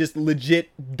just legit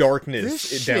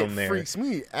darkness this down there. This freaks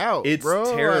me out, it's bro.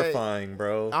 It's terrifying,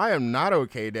 bro. I am not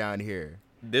okay down here.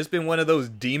 There's been one of those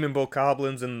demon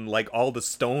bokoblins and like all the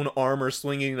stone armor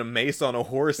swinging a mace on a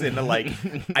horse, and like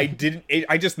I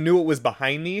just knew it was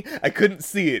behind me. I couldn't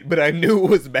see it, but I knew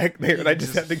it was back there, and I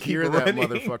just had to keep hear running. That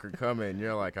motherfucker coming.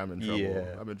 You're like, I'm in trouble.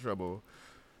 Yeah. I'm in trouble.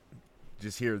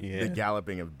 Just hear the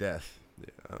galloping of death.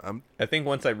 Yeah, I think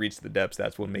once I reached the depths,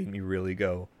 that's what made me really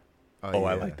go, I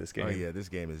like this game. Oh yeah, this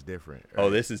game is different. Right? Oh,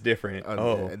 this is different.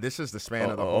 This is the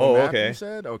span of the whole map. Okay. You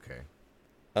said okay.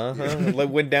 Like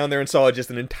went down there and saw just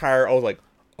an entire. I was like,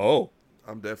 oh.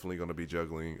 I'm definitely going to be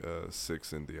juggling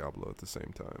 6 and Diablo at the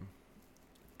same time.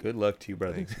 Good luck to you,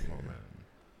 brother. Thanks, man.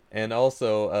 And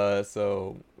also,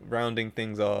 so rounding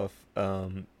things off,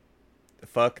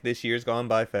 fuck, this year's gone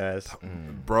by fast.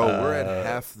 Bro, we're at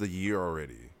half the year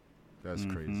already. That's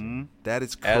crazy. That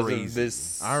is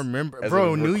crazy. I remember,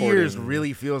 bro. New Year's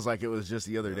really feels like it was just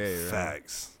the other day. Right?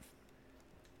 Facts.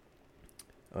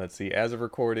 Let's see. As of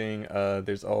recording,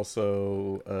 there's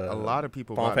also a lot of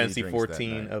people. Final Fantasy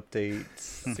 14 update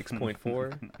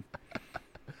 6.4.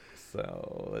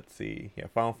 So let's see. Yeah,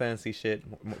 Final Fantasy shit.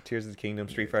 Tears of the Kingdom.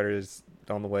 Street Fighter is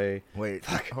on the way. Wait,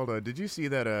 hold on. Did you see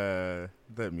that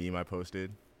that meme I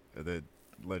posted? The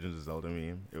Legends of Zelda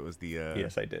meme. It was the.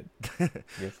 Yes, I did.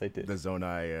 Yes, I did. The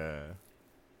Zonai.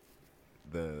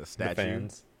 The statue. The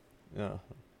fans.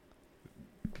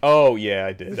 Oh yeah,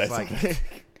 I did. It's like.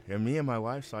 And me and my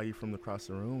wife saw you from across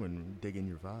the room and digging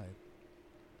your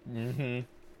vibe.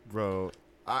 Bro,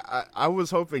 I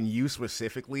was hoping you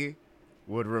specifically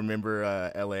would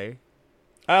remember L.A.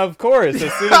 Of course.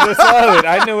 As soon as I saw it,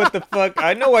 I know what the fuck.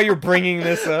 I know why you're bringing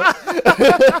this up.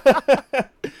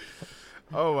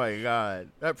 Oh my god,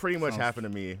 that pretty much happened to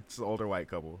me. It's an older white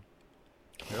couple.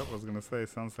 Yep, I was gonna say,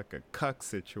 sounds like a cuck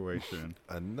situation.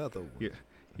 Another one. Yeah,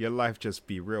 your life just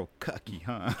be real cucky,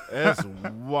 huh? That's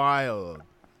wild.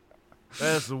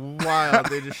 That's wild.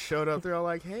 They just showed up. They're all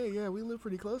like, "Hey, yeah, we live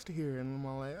pretty close to here," and I'm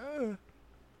all like,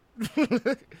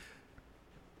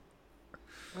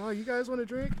 "Oh, you guys want a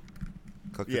drink?"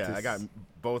 Yeah, I got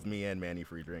both me and Manny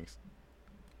free drinks.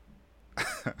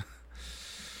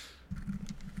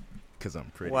 Because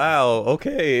I'm pretty. Wow.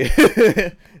 Okay.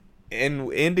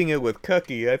 And ending it with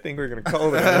cucky, I think we're gonna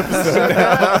call it an episode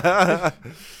now.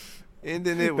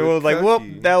 Ending it with like, well,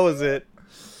 that was it.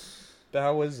 That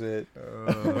was it.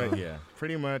 But yeah,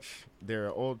 pretty much there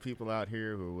are old people out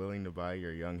here who are willing to buy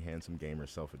your young, handsome gamer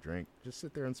self a drink. Just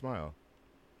sit there and smile.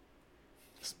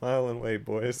 Smile and wave,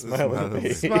 boys. Smile and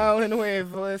wave. Smile and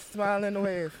wave, boys. Smile and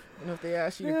wave. And if they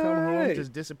ask you to come home,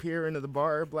 just disappear into the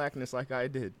bar of blackness like I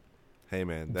did. Hey,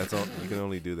 man, that's all. You can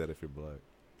only do that if you're black.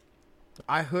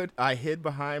 I hid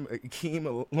behind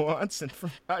Akeem once, and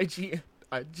from IG,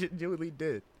 I genuinely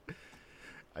did.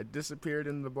 I disappeared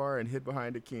in the bar and hid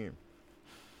behind Akeem.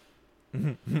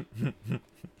 You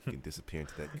can disappear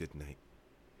into that good night.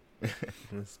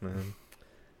 Yes, man.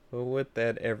 Well, with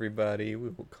that, everybody, we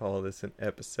will call this an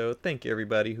episode. Thank you,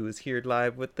 everybody who is here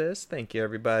live with us. Thank you,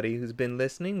 everybody who's been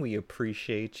listening. We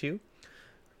appreciate you.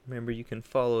 Remember, you can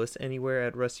follow us anywhere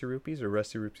at Rusty Rupees or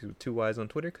Rusty Rupees with 2 Y's on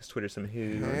Twitter, because Twitter's some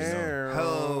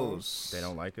hoes. They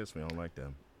don't like us. We don't like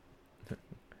them.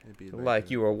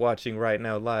 Like you are watching right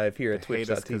now live here at They hate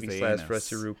us 'cause they ain't us.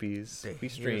 twitch.tv/RustyRupees. We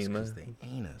stream. They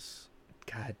ain't us.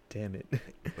 God damn it.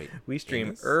 Wait, We stream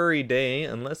anus? every day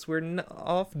unless we're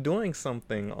off doing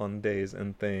something on days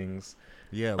and things.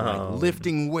 Yeah, like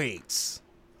lifting weights.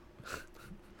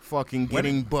 Fucking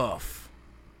getting buff.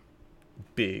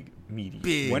 Big, meaty.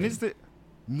 Big. When is the?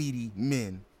 Meaty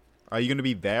men. Are you gonna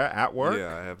be there at work?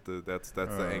 Yeah, I have to. That's the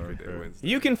Anchor Day okay. Wednesday.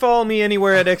 You can follow me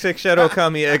anywhere at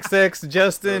XXShadowKami XX.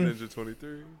 Justin, Ninja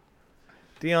 23.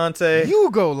 Deontay, You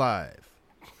go live.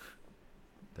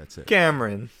 That's it.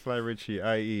 Cameron. Fly Richie,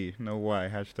 IE, no why,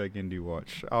 hashtag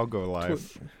IndieWatch. I'll go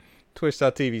live.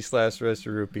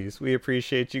 Twitch.tv/RustyRupees. We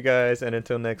appreciate you guys, and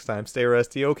until next time, stay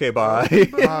rusty. Okay, bye. See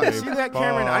that,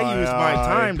 Cameron? I used my Bye.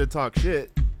 time to talk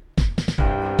shit.